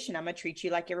one condition. I'm going to treat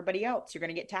you like everybody else. You're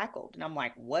going to get tackled." And I'm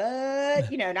like,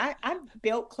 "What?" And I'm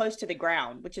built close to the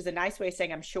ground, which is a nice way of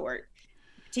saying I'm short,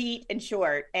 petite and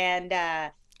short.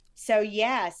 And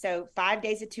so 5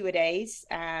 days of two-a-days.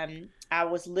 I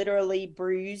was literally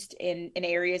bruised in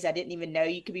areas I didn't even know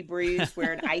you could be bruised,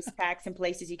 wearing ice packs in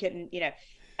places you couldn't,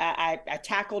 I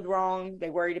tackled wrong.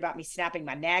 They worried about me snapping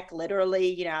my neck,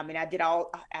 literally.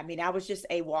 I was just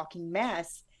a walking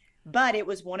mess. But it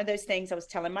was one of those things. I was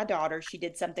telling my daughter, she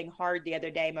did something hard the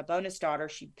other day. My bonus daughter,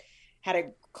 she had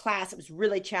a class that was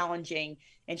really challenging,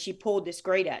 and she pulled this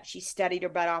grade up. She studied her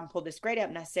butt off and pulled this grade up.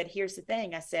 And I said, "Here's the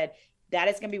thing." I said, "That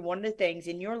is going to be one of the things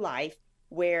in your life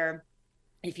where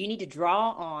if you need to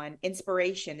draw on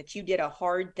inspiration that you did a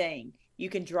hard thing,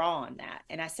 you can draw on that."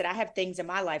 And I said, "I have things in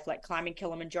my life like climbing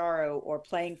Kilimanjaro or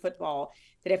playing football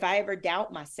that if I ever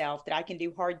doubt myself that I can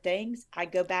do hard things, I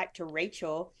go back to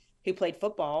Rachel who played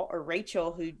football or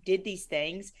Rachel who did these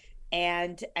things,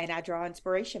 and I draw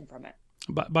inspiration from it."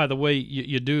 By the way,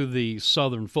 you do the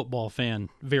Southern football fan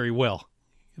very well.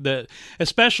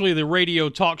 Especially the radio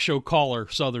talk show caller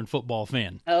Southern football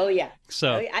fan. Oh, yeah.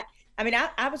 So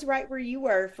I was right where you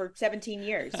were for 17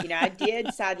 years. I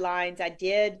did sidelines. I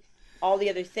did all the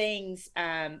other things.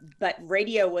 But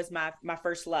radio was my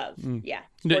first love. Yeah.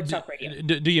 Sports talk radio.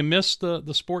 Do you miss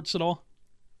the sports at all?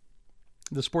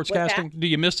 The sportscasting? Do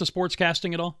you miss the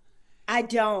sportscasting at all? I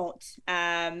don't.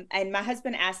 And my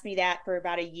husband asked me that for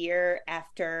about a year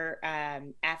after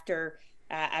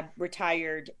I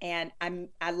retired, and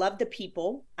I love the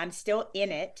people. I'm still in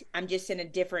it. I'm just in a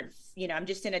different,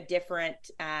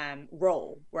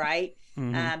 role. Right.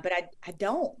 Mm-hmm. But I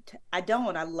don't.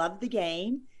 I love the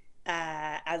game.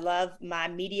 I love my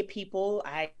media people.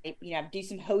 I do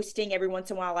some hosting every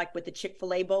once in a while, like with the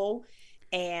Chick-fil-A Bowl.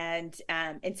 And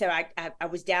so I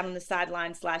was down on the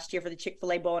sidelines last year for the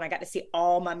Chick-fil-A Bowl, and I got to see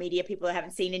all my media people I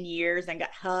haven't seen in years, and I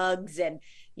got hugs and,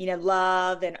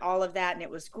 love and all of that. And it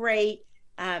was great.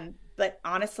 But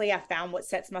honestly, I found what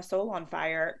sets my soul on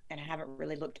fire, and I haven't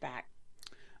really looked back.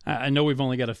 I know we've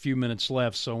only got a few minutes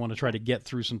left, so I want to try to get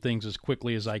through some things as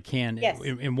quickly as I can. Yes.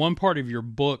 In one part of your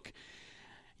book,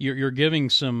 you're giving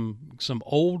some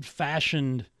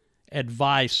old-fashioned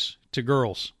advice to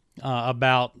girls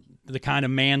about the kind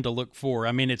of man to look for.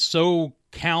 I mean, it's so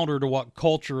counter to what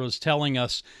culture is telling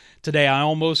us today. I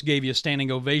almost gave you a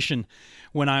standing ovation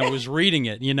when I was reading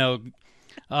it.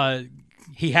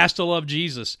 He has to love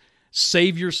Jesus.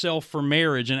 Save yourself for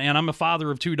marriage. And I'm a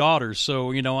father of 2 daughters,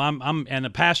 so I'm and a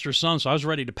pastor's son, so I was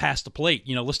ready to pass the plate.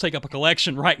 Let's take up a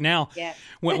collection right now. Yeah.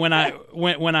 when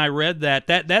I read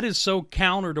that is so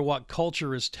counter to what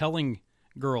culture is telling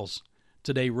girls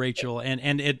today, Rachel,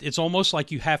 and it's almost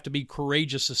like you have to be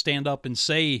courageous to stand up and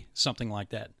say something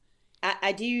like that.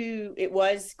 I do. It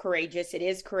was courageous. It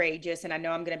is courageous. And I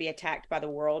know I'm going to be attacked by the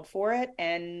world for it.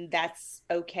 And that's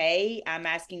okay. I'm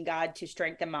asking God to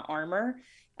strengthen my armor.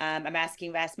 I've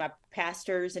asked my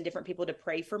pastors and different people to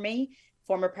pray for me,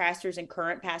 former pastors and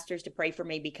current pastors to pray for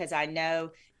me, because I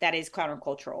know that is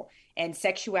countercultural. And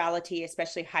sexuality,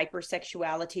 especially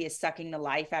hypersexuality, is sucking the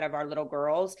life out of our little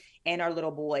girls and our little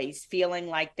boys, feeling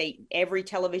like every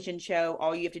television show,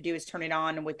 all you have to do is turn it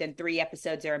on, and within 3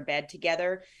 episodes, they're in bed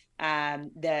together.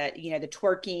 The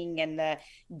twerking and the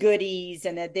goodies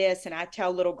and the this. And I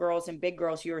tell little girls and big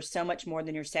girls, you are so much more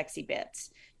than your sexy bits.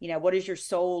 What does your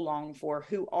soul long for?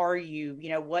 Who are you?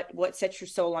 What sets your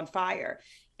soul on fire?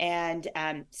 And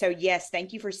so, yes,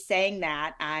 thank you for saying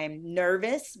that. I'm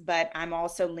nervous, but I'm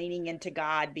also leaning into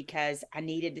God because I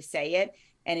needed to say it.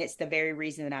 And it's the very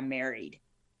reason that I'm married.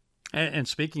 And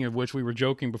speaking of which, we were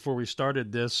joking before we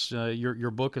started this,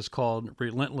 your book is called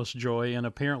Relentless Joy, and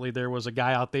apparently there was a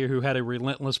guy out there who had a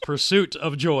relentless pursuit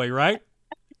of joy, right?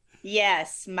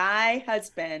 Yes, my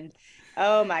husband.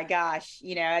 Oh my gosh.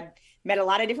 I'd met a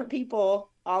lot of different people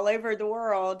all over the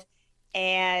world,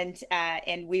 and I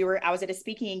was at a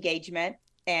speaking engagement,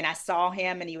 and I saw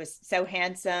him, and he was so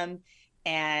handsome,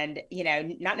 and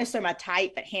not necessarily my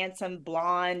type, but handsome,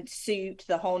 blonde, suit,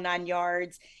 the whole 9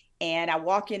 yards. And I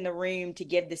walk in the room to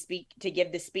give the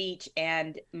speech,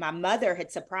 and my mother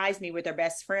had surprised me with her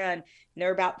best friend. And there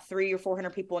were about 300 or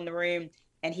 400 people in the room,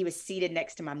 and he was seated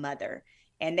next to my mother.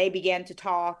 And they began to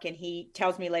talk, and he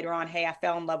tells me later on, "Hey, I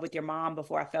fell in love with your mom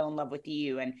before I fell in love with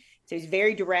you." And so he's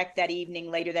very direct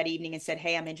later that evening, and said,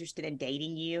 "Hey, I'm interested in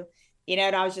dating you."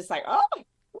 And I was just like, "Oh,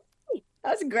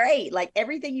 that's great." Like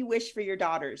everything you wish for your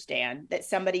daughters, Dan, that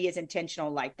somebody is intentional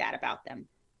like that about them.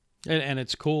 And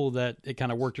it's cool that it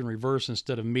kind of worked in reverse.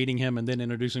 Instead of meeting him and then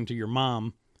introducing him to your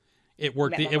mom, it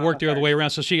worked the other way around.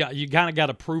 So you kind of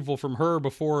got approval from her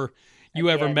before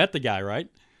you ever met the guy, right?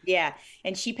 Yeah.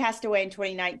 And she passed away in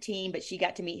 2019, but she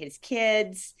got to meet his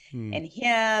kids and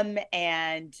him.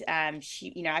 And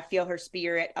she, I feel her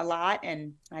spirit a lot,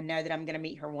 and I know that I'm going to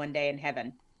meet her one day in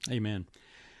heaven. Amen.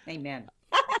 Amen.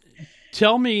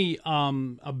 Tell me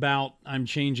about I'm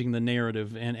Changing the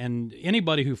Narrative, and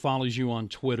anybody who follows you on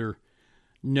Twitter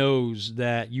knows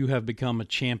that you have become a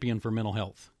champion for mental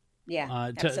health.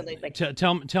 Yeah, absolutely.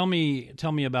 Tell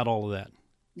me about all of that.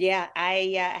 Yeah,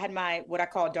 I had what I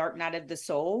call a dark night of the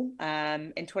soul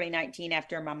in 2019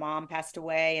 after my mom passed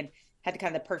away, and had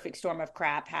the perfect storm of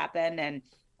crap happen. And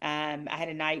I had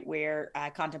a night where I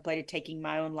contemplated taking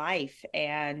my own life,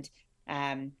 and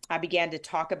I began to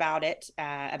talk about it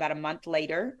about a month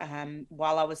later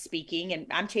while I was speaking. And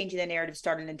I'm Changing the Narrative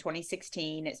started in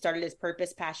 2016. It started as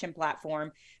Purpose, Passion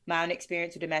Platform, my own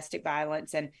experience of domestic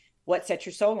violence, and what sets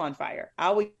your soul on fire. I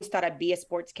always thought I'd be a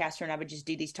sportscaster and I would just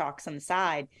do these talks on the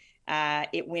side.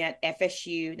 It went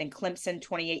FSU, then Clemson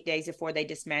 28 days before they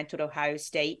dismantled Ohio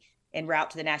State en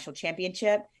route to the national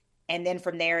championship. And then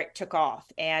from there, it took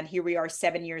off. And here we are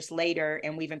 7 years later,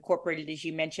 and we've incorporated, as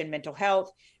you mentioned, mental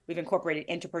health. We've incorporated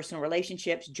interpersonal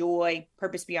relationships, joy,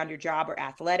 purpose beyond your job or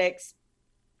athletics.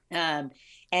 And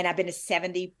I've been to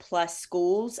 70 plus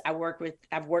schools. I've worked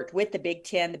with the Big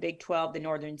 10, the Big 12, the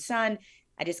Northern Sun.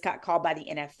 I just got called by the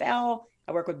NFL.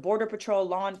 I work with Border Patrol,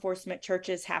 law enforcement,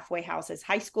 churches, halfway houses,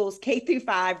 high schools,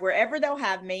 K-5, wherever they'll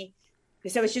have me.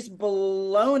 So it's just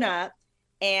blown up.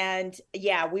 And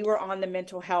yeah, we were on the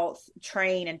mental health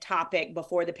train and topic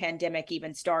before the pandemic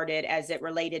even started, as it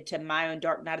related to my own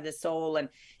dark night of the soul. And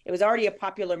it was already a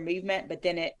popular movement, but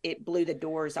then it blew the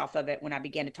doors off of it when I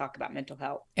began to talk about mental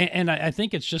health. And I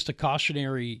think it's just a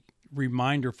cautionary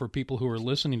reminder for people who are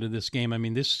listening to this game. I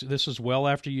mean, this is well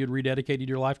after you'd rededicated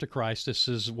your life to Christ. This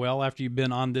is well after you've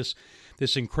been on this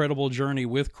incredible journey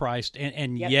with Christ,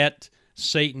 and Yep. Yet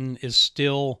Satan is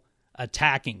still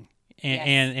attacking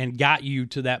and got you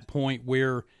to that point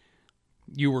where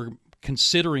you were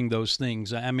considering those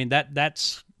things. I mean,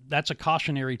 that's that's a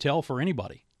cautionary tale for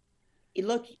anybody.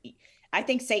 Look, I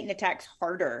think Satan attacks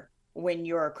harder when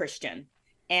you're a Christian,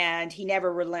 and he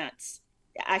never relents.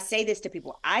 I say this to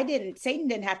people. Satan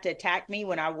didn't have to attack me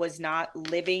when I was not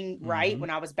living right, when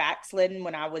I was backslidden,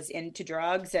 when I was into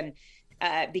drugs, and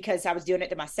because I was doing it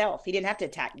to myself. He didn't have to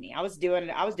attack me. I was doing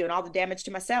all the damage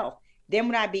to myself. Then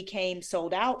when I became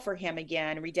sold out for him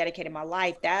again, rededicated my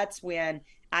life, that's when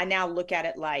I now look at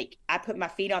it like I put my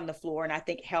feet on the floor and I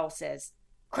think hell says,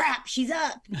 crap, she's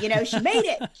up. She made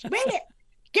it. She made it.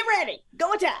 Get ready.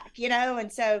 Go attack,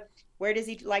 And so where does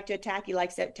he like to attack? He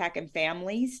likes to attack in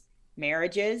families,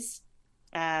 marriages,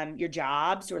 your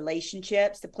jobs,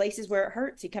 relationships, the places where it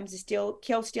hurts. He comes to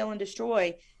kill, steal, and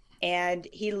destroy. And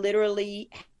he literally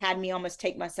had me almost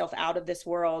take myself out of this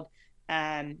world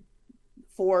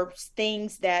for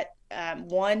things that,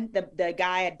 the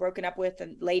guy I had broken up with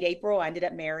in late April, I ended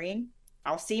up marrying.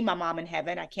 I'll see my mom in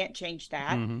heaven. I can't change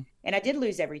that. And I did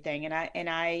lose everything. And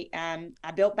I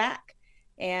built back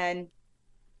and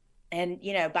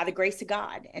by the grace of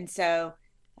God. And so,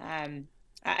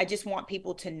 I just want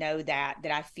people to know that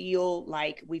I feel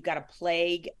like we've got a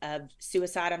plague of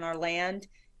suicide on our land,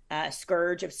 a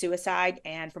scourge of suicide.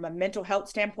 And from a mental health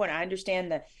standpoint, I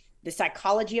understand the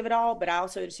psychology of it all, but I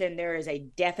also understand there is a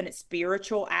definite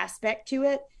spiritual aspect to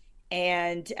it.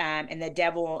 And the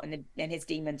devil and his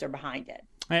demons are behind it.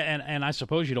 And I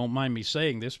suppose you don't mind me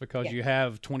saying this because you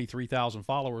have 23,000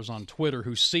 followers on Twitter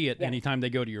who see it anytime they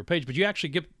go to your page, but you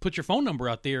actually put your phone number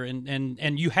out there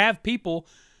and you have people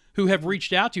who have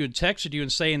reached out to you and texted you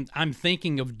and saying, I'm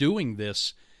thinking of doing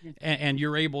this, and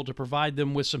you're able to provide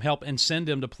them with some help and send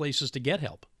them to places to get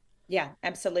help. Yeah,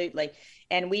 absolutely.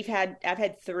 And I've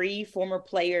had 3 former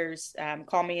players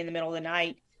call me in the middle of the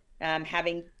night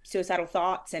having suicidal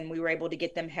thoughts, and we were able to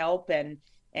get them help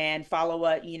and follow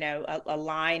a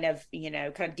line of,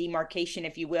 kind of demarcation,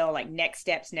 if you will, like next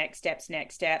steps,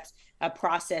 a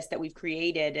process that we've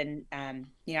created. And,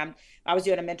 I was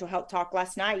doing a mental health talk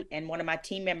last night, and one of my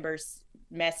team members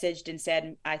messaged and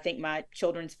said, I think my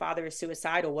children's father is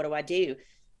suicidal. What do I do?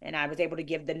 And I was able to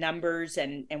give the numbers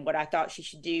and what I thought she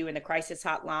should do in the crisis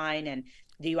hotline. And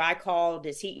do I call?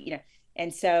 Does he,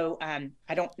 And so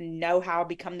I don't know how I'll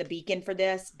become the beacon for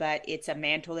this, but it's a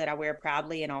mantle that I wear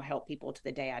proudly, and I'll help people to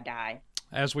the day I die.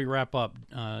 As we wrap up,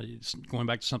 going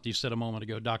back to something you said a moment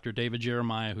ago, Dr. David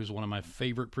Jeremiah, who's one of my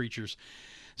favorite preachers,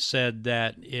 said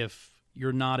that if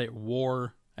you're not at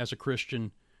war as a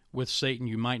Christian with Satan,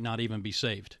 you might not even be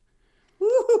saved.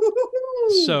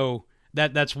 Woo-hoo-hoo-hoo. So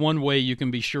that's one way you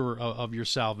can be sure of your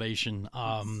salvation.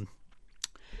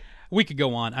 We could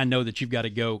go on. I know that you've got to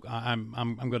go. I'm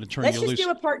going to turn you loose. Let's just do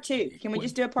a part 2. Can we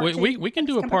just do a part 2? We can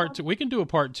do a part 2. We can do a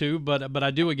part 2, but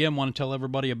I do again want to tell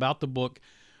everybody about the book.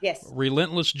 Yes.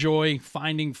 Relentless Joy,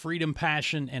 Finding Freedom,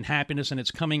 Passion, and Happiness, and it's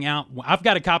coming out. I've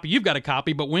got a copy. You've got a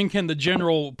copy, but when can the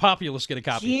general populace get a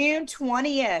copy? June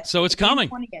 20th. So it's coming.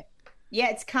 20th.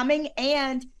 Yeah, it's coming,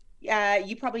 and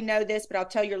you probably know this, but I'll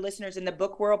tell your listeners, in the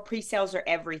book world, pre-sales are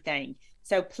everything.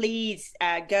 So please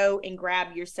go and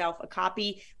grab yourself a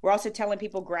copy. We're also telling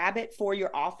people, grab it for your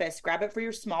office, grab it for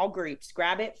your small groups,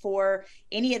 grab it for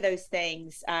any of those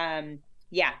things.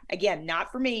 Again,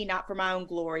 not for me, not for my own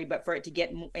glory, but for it to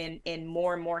get in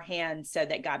more and more hands so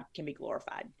that God can be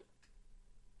glorified.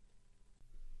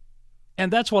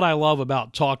 And that's what I love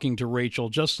about talking to Rachel.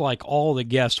 Just like all the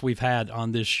guests we've had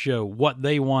on this show, what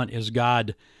they want is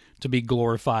God to be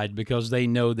glorified because they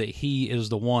know that He is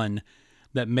the one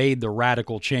that made the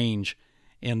radical change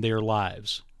in their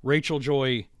lives. Rachel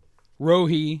Joy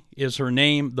Rohe is her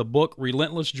name. The book,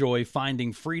 Relentless Joy,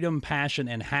 Finding Freedom, Passion,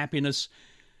 and Happiness,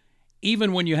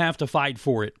 even when you have to fight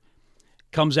for it,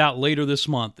 comes out later this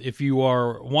month. If you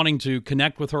are wanting to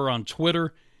connect with her on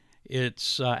Twitter,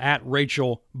 it's at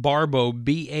Rachel Barbeau,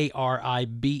 Baribeau.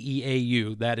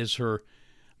 That is her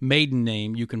maiden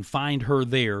name. You can find her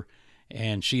there,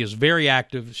 and she is very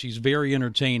active. She's very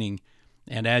entertaining,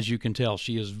 and as you can tell,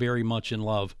 she is very much in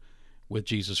love with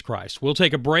Jesus Christ. We'll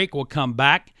take a break. We'll come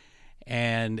back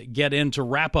and get into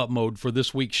wrap-up mode for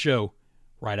this week's show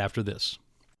right after this.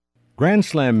 Grand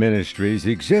Slam Ministries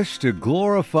exists to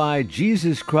glorify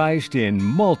Jesus Christ in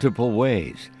multiple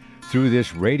ways through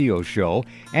this radio show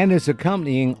and its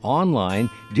accompanying online,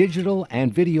 digital,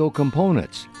 and video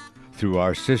components, through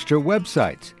our sister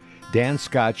websites,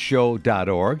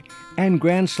 danscottshow.org and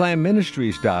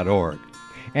grandslamministries.org,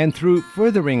 and through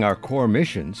furthering our core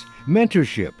missions,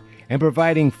 mentorship, and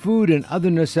providing food and other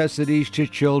necessities to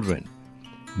children.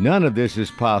 None of this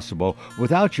is possible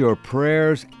without your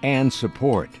prayers and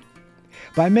support.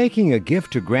 By making a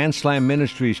gift to Grand Slam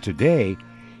Ministries today,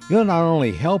 you'll not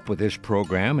only help with this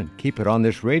program and keep it on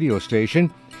this radio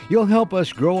station, You'll help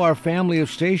us grow our family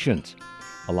of stations,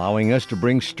 allowing us to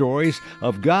bring stories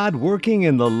of God working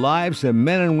in the lives of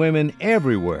men and women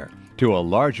everywhere to a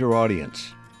larger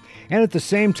audience. And at the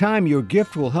same time, your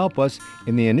gift will help us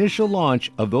in the initial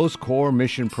launch of those core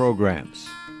mission programs.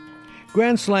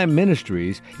 Grand Slam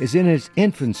Ministries is in its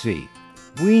infancy.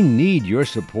 We need your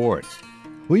support.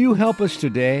 Will you help us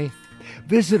today?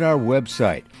 Visit our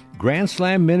website,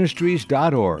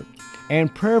 grandslamministries.org,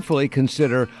 and prayerfully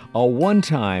consider a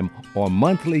one-time or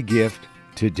monthly gift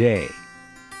today.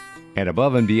 And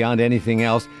above and beyond anything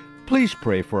else, please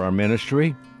pray for our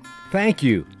ministry. Thank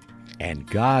you, and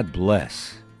God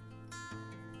bless.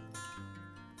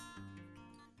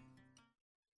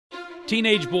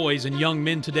 Teenage boys and young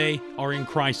men today are in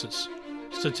crisis.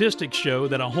 Statistics show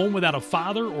that a home without a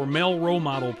father or male role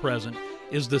model present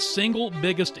is the single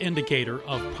biggest indicator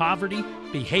of poverty,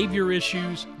 behavior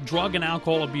issues, drug and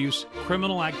alcohol abuse,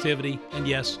 criminal activity, and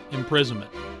yes,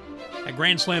 imprisonment. At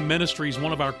Grand Slam Ministries,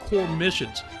 one of our core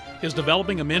missions is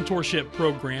developing a mentorship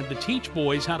program to teach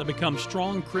boys how to become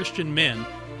strong Christian men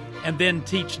and then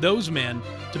teach those men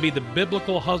to be the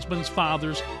biblical husbands,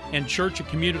 fathers, and church and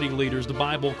community leaders the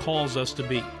Bible calls us to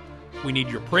be. We need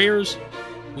your prayers,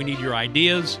 we need your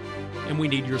ideas, and we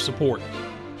need your support.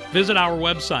 Visit our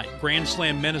website,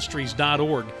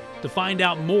 grandslamministries.org, to find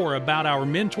out more about our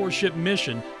mentorship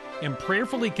mission and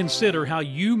prayerfully consider how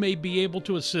you may be able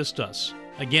to assist us.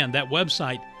 Again, that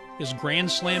website is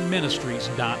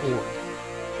grandslamministries.org.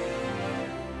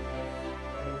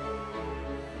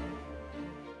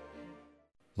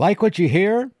 Like what you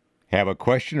hear? Have a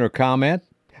question or comment?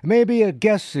 Maybe a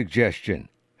guest suggestion?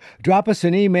 Drop us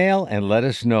an email and let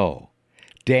us know.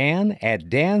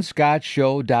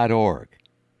 Dan@danscottshow.org.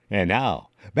 And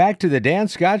now, back to the Dan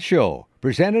Scott Show,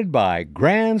 presented by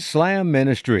Grand Slam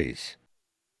Ministries.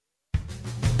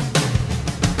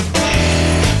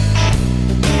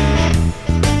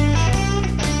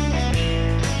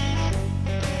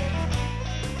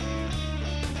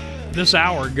 This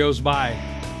hour goes by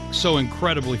so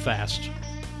incredibly fast.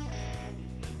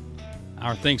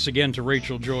 Our thanks again to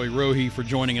Rachel Joy Rohe for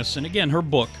joining us. And again, her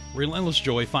book, Relentless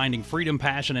Joy, Finding Freedom,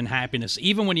 Passion, and Happiness,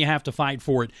 Even When You Have to Fight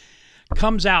for It,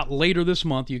 comes out later this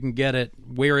month. You can get it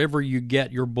wherever you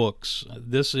get your books.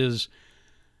 This is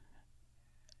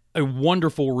a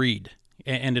wonderful read,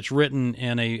 and it's written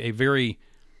in a very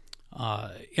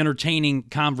entertaining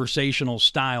conversational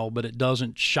style, but it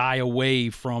doesn't shy away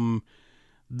from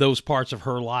those parts of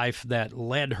her life that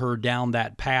led her down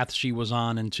that path she was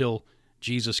on until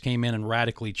Jesus came in and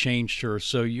radically changed her.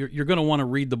 So you're going to want to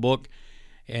read the book,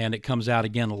 and it comes out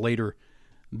again later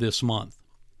this month.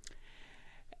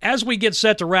 As we get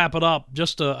set to wrap it up,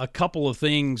 just a couple of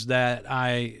things that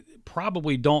I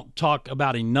probably don't talk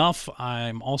about enough.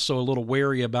 I'm also a little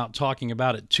wary about talking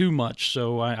about it too much,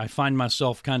 so I find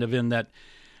myself kind of in that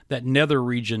nether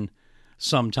region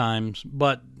sometimes.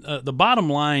 But the bottom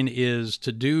line is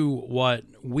to do what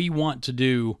we want to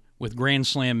do with Grand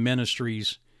Slam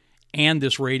Ministries and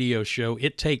this radio show,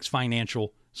 it takes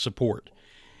financial support.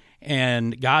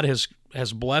 And God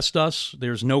has blessed us.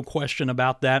 There's no question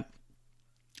about that.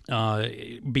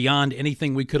 Beyond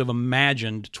anything we could have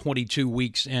imagined 22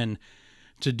 weeks in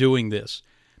to doing this.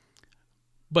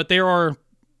 But there are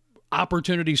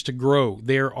opportunities to grow.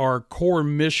 There are core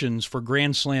missions for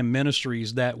Grand Slam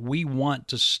Ministries that we want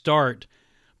to start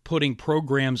putting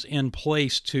programs in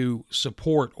place to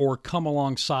support or come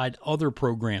alongside other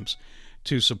programs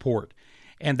to support.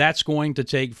 And that's going to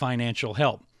take financial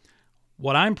help.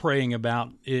 What I'm praying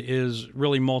about is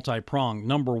really multi-pronged.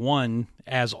 Number one,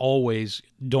 as always,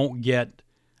 don't get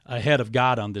ahead of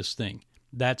God on this thing.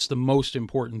 That's the most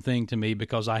important thing to me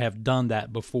because I have done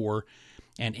that before,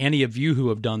 and any of you who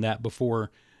have done that before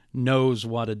knows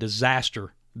what a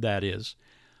disaster that is.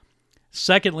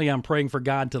 Secondly, I'm praying for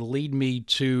God to lead me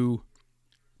to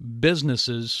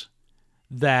businesses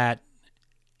that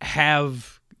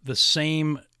have the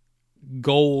same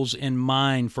goals in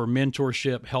mind for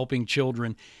mentorship, helping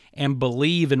children, and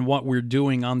believe in what we're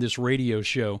doing on this radio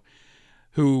show,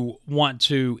 who want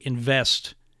to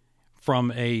invest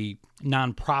from a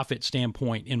nonprofit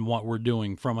standpoint in what we're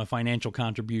doing, from a financial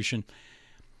contribution.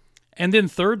 And then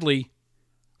thirdly,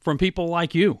 from people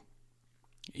like you.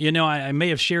 You know, I may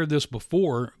have shared this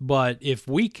before, but if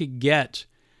we could get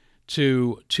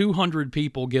to 200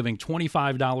 people giving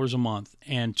 $25 a month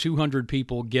and 200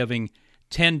 people giving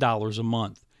 $10 a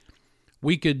month,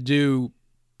 we could do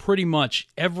pretty much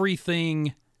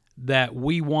everything that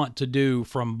we want to do,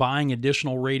 from buying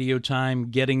additional radio time,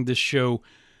 getting this show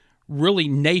really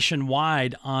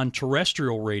nationwide on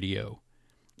terrestrial radio,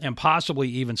 and possibly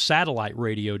even satellite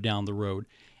radio down the road,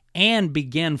 and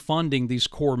begin funding these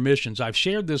core missions. I've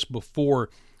shared this before,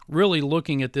 really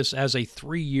looking at this as a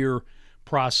 3-year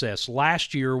process.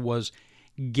 Last year was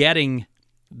getting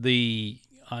the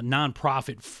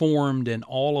nonprofit formed and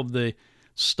all of the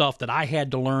stuff that I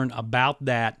had to learn about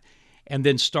that, and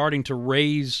then starting to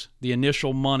raise the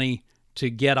initial money to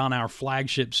get on our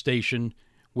flagship station,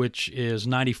 which is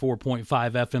 94.5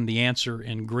 FM The Answer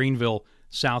in Greenville,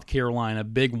 South Carolina,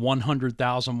 big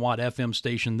 100,000 watt FM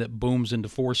station that booms into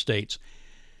 4 states.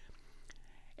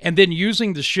 And then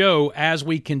using the show as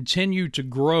we continue to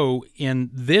grow in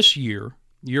this year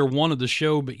 1 of the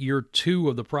show, but year 2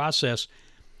 of the process,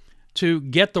 to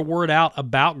get the word out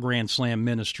about Grand Slam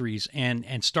Ministries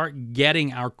and start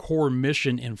getting our core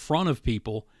mission in front of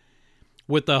people,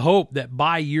 with the hope that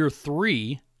by year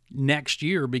 3 next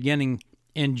year, beginning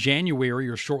in January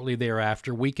or shortly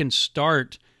thereafter, we can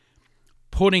start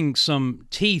putting some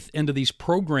teeth into these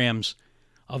programs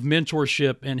of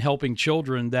mentorship and helping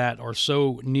children that are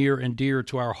so near and dear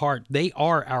to our heart. They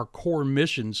are our core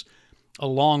missions,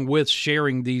 along with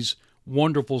sharing these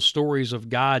wonderful stories of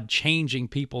God changing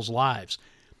people's lives.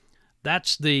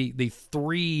 That's the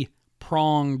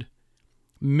 3-pronged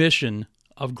mission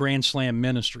of Grand Slam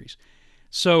Ministries.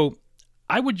 So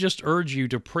I would just urge you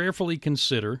to prayerfully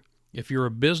consider, if you're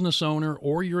a business owner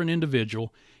or you're an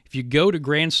individual, if you go to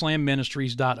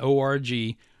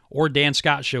grandslamministries.org or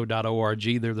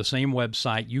danscottshow.org, they're the same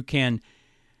website, you can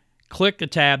click a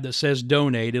tab that says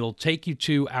Donate. It'll take you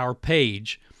to our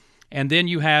page, and then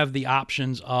you have the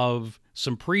options of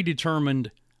some predetermined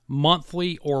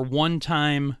monthly or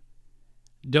one-time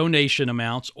donation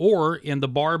amounts, or in the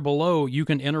bar below, you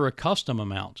can enter a custom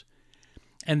amount.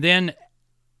 And then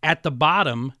at the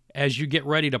bottom, as you get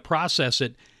ready to process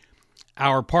it,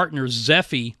 our partner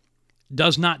Zephy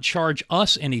does not charge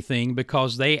us anything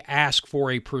because they ask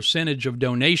for a percentage of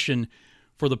donation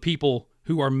for the people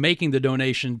who are making the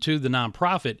donation to the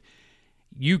nonprofit.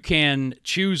 You can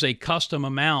choose a custom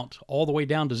amount all the way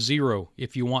down to 0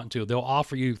 if you want to. They'll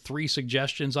offer you 3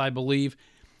 suggestions, I believe,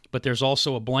 but there's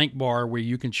also a blank bar where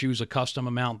you can choose a custom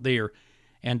amount there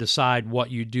and decide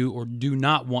what you do or do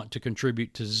not want to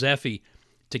contribute to Zephy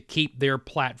to keep their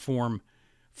platform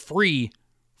free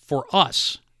for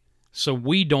us, so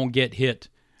we don't get hit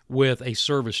with a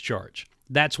service charge.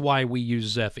 That's why we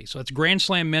use Zephy. So it's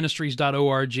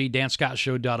grandslamministries.org,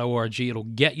 danscottshow.org. It'll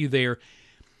get you there.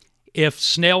 If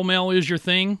snail mail is your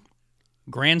thing,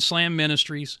 Grand Slam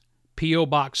Ministries, P.O.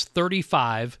 Box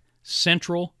 35,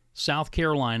 Central, South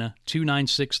Carolina,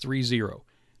 29630.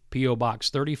 P.O. Box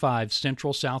 35,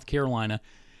 Central, South Carolina,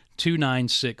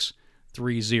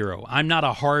 29630. I'm not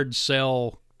a hard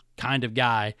sell kind of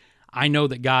guy. I know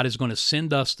that God is going to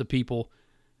send us the people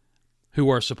who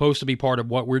are supposed to be part of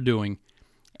what we're doing.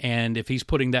 And if He's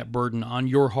putting that burden on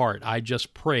your heart, I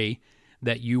just pray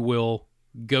that you will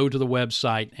go to the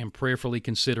website and prayerfully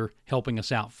consider helping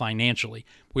us out financially.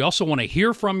 We also want to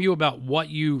hear from you about what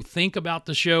you think about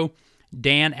the show,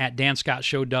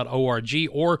 dan@danscottshow.org,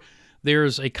 or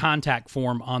there's a contact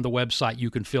form on the website you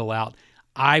can fill out.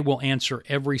 I will answer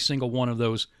every single one of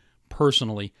those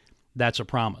personally. That's a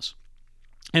promise.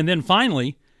 And then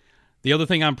finally, the other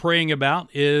thing I'm praying about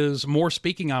is more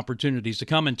speaking opportunities to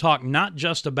come and talk not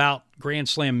just about Grand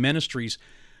Slam Ministries,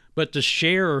 but to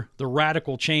share the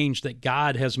radical change that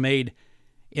God has made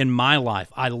in my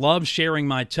life. I love sharing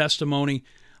my testimony.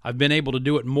 I've been able to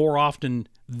do it more often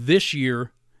this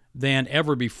year than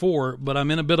ever before, but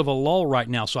I'm in a bit of a lull right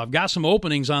now. So I've got some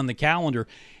openings on the calendar,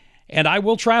 and I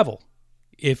will travel.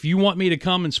 If you want me to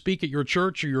come and speak at your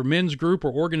church or your men's group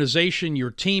or organization,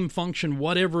 your team function,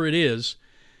 whatever it is,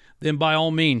 then by all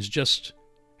means, just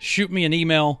shoot me an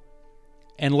email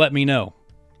and let me know.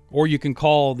 Or you can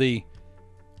call the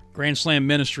Grand Slam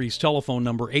Ministries telephone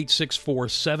number,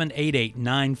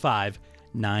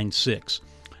 864-788-9596.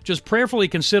 Just prayerfully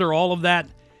consider all of that,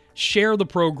 share the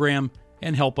program,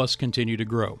 and help us continue to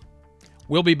grow.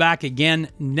 We'll be back again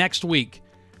next week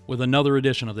with another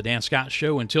edition of The Dan Scott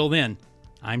Show. Until then,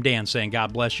 I'm Dan saying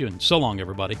God bless you, and so long,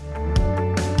 everybody.